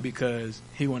because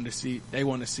they wanted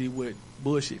to see what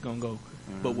bullshit gonna go.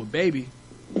 But with Baby,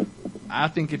 I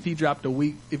think if he dropped a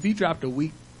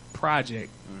weak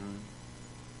project,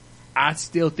 I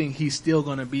still think he's still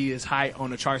gonna be as high on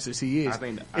the charts as he is.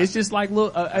 It's just like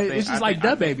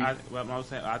DaBaby.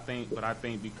 I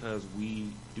think because we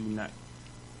do not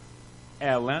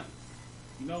Atlanta.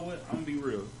 You know what? I'm gonna be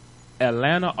real.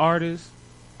 Atlanta artists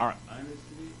are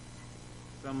honestly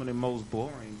some of the most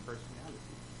boring personalities.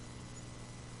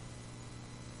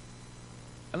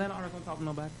 Atlanta artists don't talk to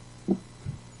nobody.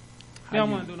 They don't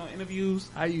want to do no interviews.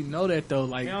 How you know that though?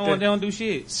 Like they don't do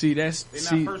shit. See, they're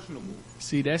not personable.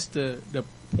 See, that's the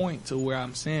point to where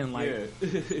I'm saying like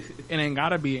it ain't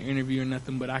gotta be an interview or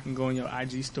nothing, but I can go on your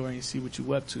IG story and see what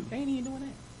you up to. They ain't even doing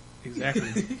that.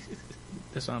 Exactly.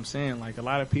 That's what I'm saying. Like a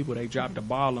lot of people, they drop the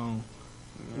ball on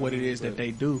what it is that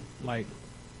they do. Like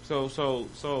so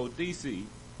DC,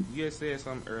 you had said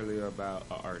something earlier about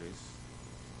an artist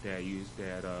that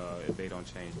if they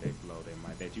don't change their flow, they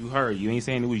might. That you heard. You ain't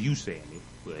saying it was you saying it,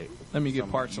 but let me get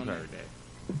parts on heard that.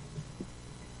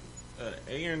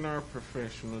 A&R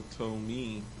professional told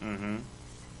me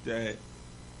that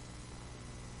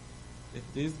if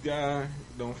this guy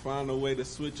don't find a way to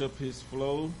switch up his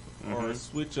flow or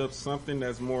switch up something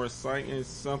that's more exciting,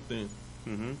 something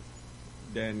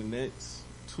that in the next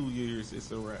 2 years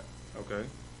it's a wrap. Okay.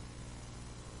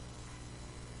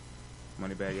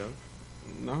 Moneybagg Yo?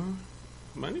 No,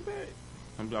 Moneybagg.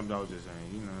 I'm just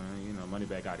saying, you know,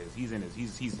 Moneybagg got his. He's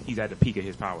at the peak of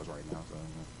his powers right now. So,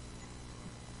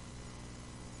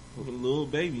 Lil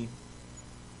Baby.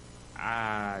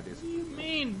 What do you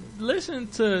mean? Listen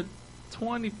to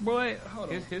 20, boy. Hold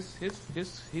on.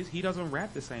 He doesn't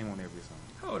rap the same on every song.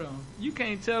 Hold on. You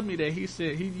can't tell me that he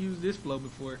said he used this flow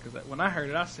before, because when I heard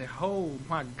it, I said, "Oh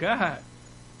my god,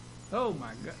 oh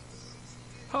my god,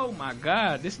 oh my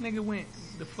god!" This nigga went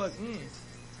the fuck in.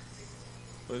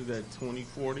 What is that?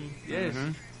 2040? Yes.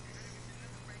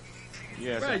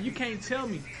 Yes. Bro, you can't tell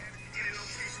me.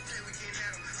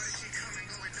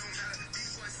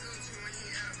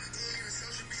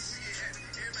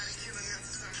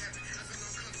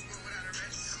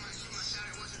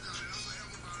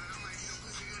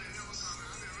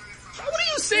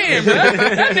 Saying, bro.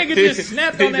 That nigga just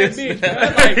snapped on that bitch, bro.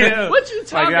 Like, what you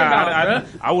talking about,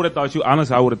 bro? I would have thought you.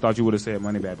 Honestly, I would have thought you would have said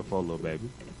Moneybagg before Lil Baby.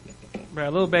 Bro,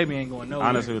 Lil Baby ain't going nowhere.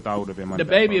 Honestly, I thought it would have been Moneybagg. The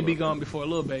Baby would be gone before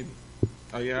Lil Baby.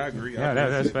 Oh yeah, I agree. Yeah,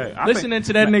 that's fact. Listening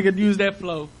to that nigga use that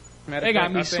flow, they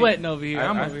got me sweating over here.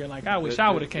 I'm over here like I wish I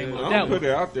would have came up with that one. Put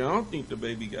it out there. I don't think the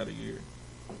Baby got a year.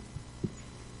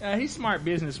 He's smart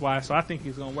business wise, so I think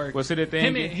he's gonna work. Well, see the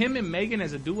thing, him and Megan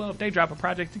as a duo, if they drop a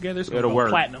project together, it's gonna it'll go work.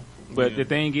 Platinum. But the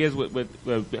thing is, with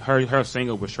her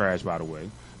single was trash, by the way.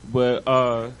 But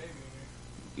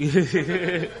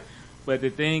but the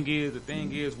thing is,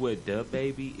 what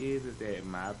DaBaby is that,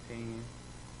 in my opinion,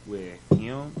 with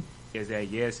him, is that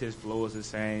yes, his flow is the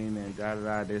same and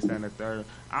this and the third.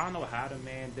 I don't know how the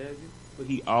man does it, but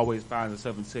he always finds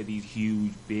himself into these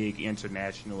huge, big,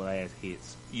 international ass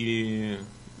hits. Yeah.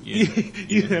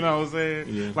 You know what I'm saying?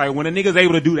 Yeah. Like when a nigga's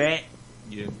able to do that,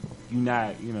 you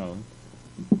not,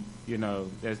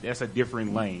 that's a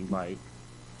different lane. Like,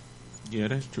 yeah,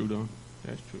 that's true though.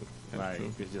 That's true.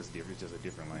 It's just different. It's just a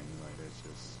different lane. Like that's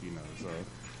just, so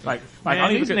like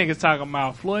man, these niggas talking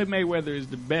about Floyd Mayweather is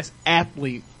the best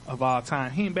athlete of all time.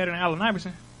 He ain't better than Allen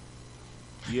Iverson.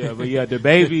 Yeah, but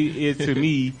DaBaby is to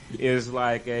me is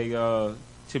like to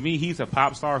me he's a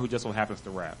pop star who just so happens to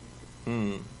rap.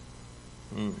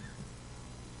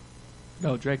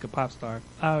 No, Drake a pop star.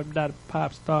 I'm not a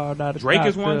pop star. Not a Drake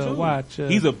is one doctor, too. Watcher.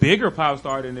 He's a bigger pop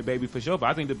star than the Baby for sure, but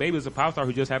I think the Baby is a pop star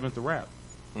who just happens to rap.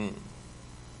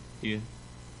 Yeah,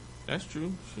 that's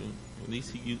true. Shit. At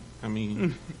least he, I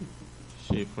mean,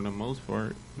 shit. For the most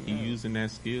part, he using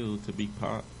that skill to be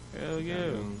pop. Hell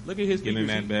yeah! Look at his getting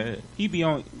that bad. He be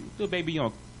on the Baby be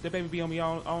on me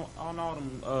on all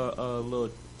them little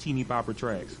teeny bopper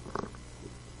tracks.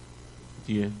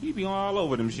 Yeah, he be on all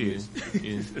over them shits.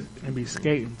 Yeah. And be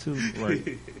skating too.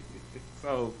 Right.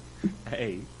 So,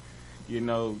 hey, you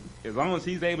know, as long as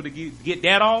he's able to get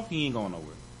that off, he ain't going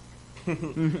nowhere.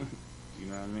 You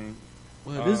know what I mean?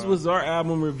 Well, this was our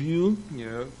album review.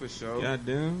 Yeah, for sure.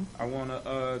 Goddamn. I want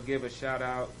to give a shout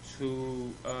out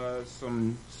to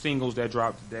some singles that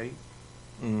dropped today.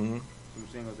 Mm-hmm. Some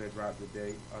singles that dropped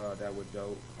today that were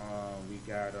dope. We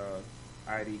got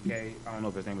IDK. I don't know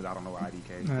if his name is. I don't know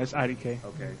IDK. No, it's IDK.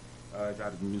 Okay.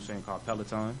 Dropped a new single called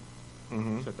Peloton.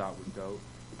 Which I thought was dope.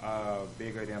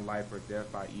 Bigger Than Life or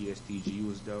Death by ESTG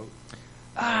was dope.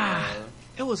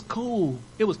 It was cool.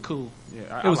 It was cool.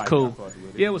 Yeah, it was cool. I fucked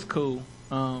with it. Yeah, it was cool.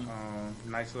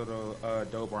 Nice little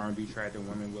dope R&B track that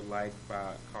women would like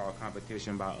called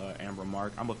Competition by Amber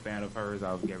Mark. I'm a fan of hers.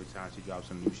 Every time she drops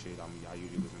some new shit, I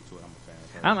usually listen to it. I'm a fan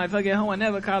of her. I'm like fucking hoe. I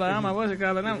never call her. I'm like what's it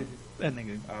called? That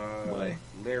nigga. Boy.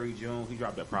 Larry June, he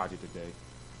dropped a project today,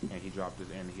 and he dropped this,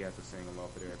 and he has a single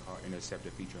off of there called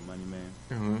Interceptor featuring Money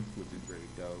Man, which is really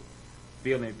dope.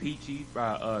 Feeling Peachy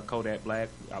by Kodak Black.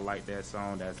 I like that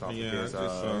song. That's off of his. I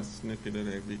just saw a snippet of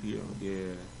that video.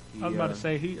 Yeah. I was about to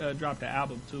say he dropped the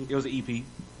album too. It was an EP.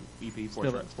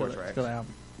 Four tracks. Still an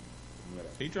album.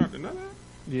 He dropped another?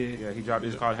 Yeah, he dropped.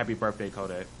 It's called Happy Birthday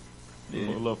Kodak. Yeah.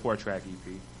 A little 4-track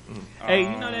EP. Hey,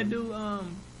 you know that dude?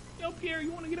 Yo, Pierre,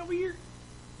 you want to get over here?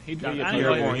 He dropped. I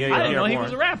didn't know he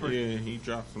was a rapper. Yeah, he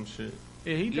dropped some shit.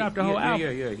 Yeah, he dropped the whole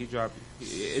album. Yeah, he dropped.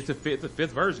 It's a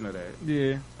fifth version of that.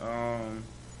 Yeah.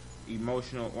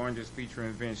 Emotional Oranges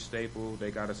featuring Vince Staple. They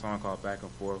got a song called Back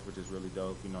and Forth, which is really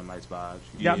dope. You know, nice vibes.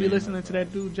 Y'all be listening to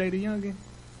that dude, Jay the Youngin?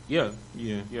 Yeah.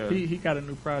 He got a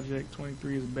new project.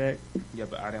 23 is back. Yeah,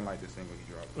 but I didn't like the single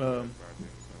he dropped.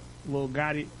 Lil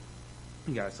Gotti.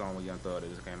 He got a song with Young Thug that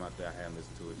just came out there. I haven't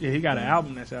listened to it. Yeah, he got an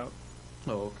album that's out.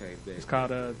 Oh, okay. It's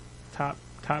called Top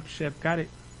Chef Got It.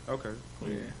 Okay. Cool.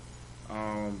 Yeah.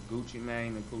 Gucci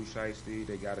Mane and Pooh Shiesty,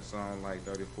 they got a song like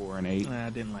 34 and 8. I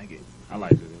didn't like it. I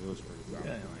liked it. It was pretty good.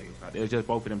 Yeah, I didn't like it. It was just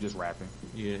both of them just rapping.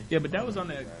 Yeah, but that was on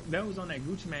that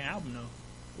Gucci Mane album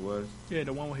though. It was? Yeah,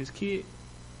 the one with his kid.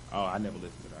 Oh, I never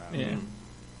listened to that album.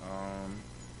 Yeah.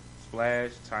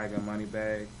 Splash, Tiger,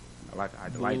 Moneybag. I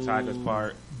like Tiger's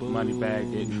part.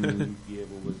 Moneybag didn't give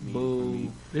what was needed for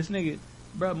me. This nigga,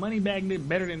 bro, Moneybag did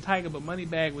better than Tiger, but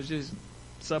Moneybag was just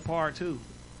subpar too.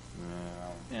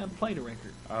 Yeah, play the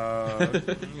record.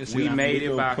 We made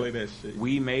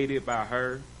it by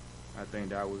her. I think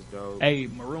that was dope. Hey,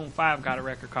 Maroon 5 got a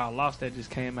record called Lost that just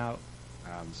came out.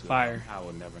 Fire. I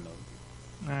would never know.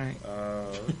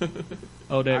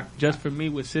 All right. Just For Me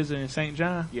with SZA and St.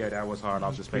 John? Yeah, that was hard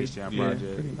off the Space Jam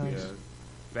project. Pretty nice. Yeah.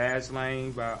 Fast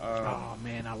Lane by oh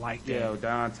man, I like that. Yeah,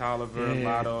 Don Toliver,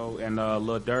 Lotto, and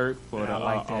Lil Durk for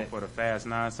the Fast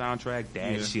 9 soundtrack.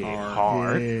 That shit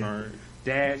hard. Yeah. Hard.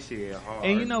 That shit hard.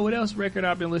 And you know what else record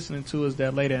I've been listening to is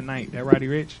that Late at Night, that Roddy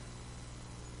Ricch.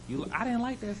 I didn't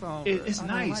like that song. It's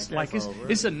nice. Like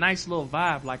it's a nice little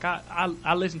vibe. Like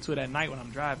I listen to it at night when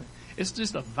I'm driving. It's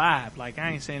just a vibe. Like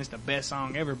I ain't saying it's the best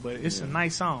song ever, but it's a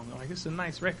nice song. Like it's a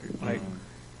nice record. Like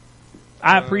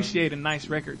I appreciate a nice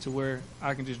record to where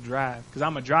I can just drive because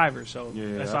I'm a driver. So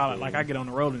that's all. Like I get on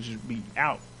the road and just be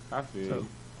out. I feel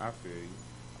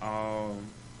you.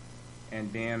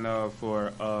 And then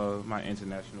for my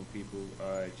international people,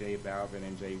 J Balvin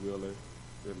and Jay Wheeler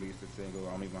released a single.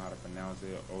 I don't even know how to pronounce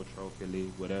it. Otro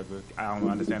Philly, whatever. I don't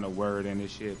understand a word in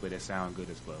this shit, but it sounds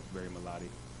good as fuck. Very melodic,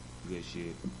 good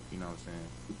shit. You know what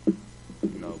I'm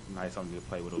saying? You know, nice something to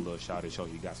play with a little shot to show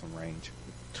you got some range.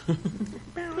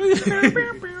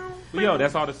 Yo,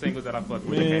 that's all the singles that I fucked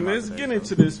with. Man, let's get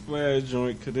into this Splash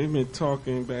joint because they've been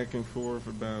talking back and forth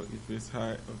about if it's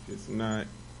hot or if it's not,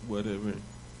 whatever.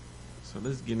 So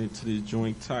let's get into this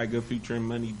joint. Tiger featuring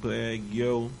Moneybag,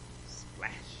 yo.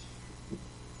 Splash.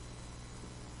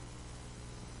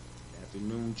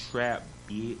 Afternoon trap,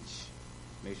 bitch.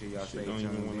 Make sure y'all stay tuned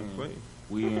in.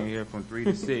 We in here from 3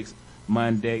 to 6.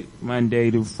 Monday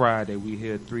to Friday. We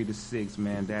here 3 to 6,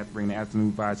 man. That bring the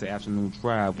afternoon vibe to afternoon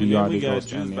drive. We got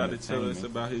Juice about to tell us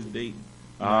about his date.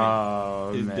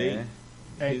 Oh, his man. Date.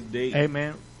 His date. Hey,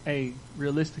 man. Hey,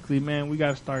 realistically, man, we got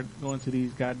to start going to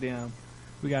these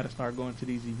we got to start going to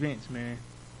these events, man.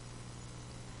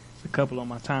 It's a couple on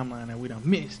my timeline that we done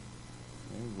missed.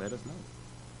 Let us know.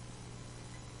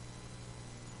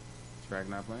 track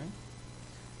not playing?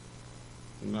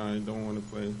 No, I don't want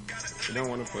to play. I don't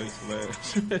want to play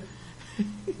Slash.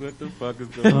 What the fuck is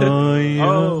going on? Oh, yeah.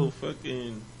 Oh,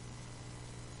 fucking.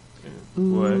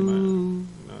 What?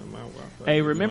 My Wi-Fi. Hey, remember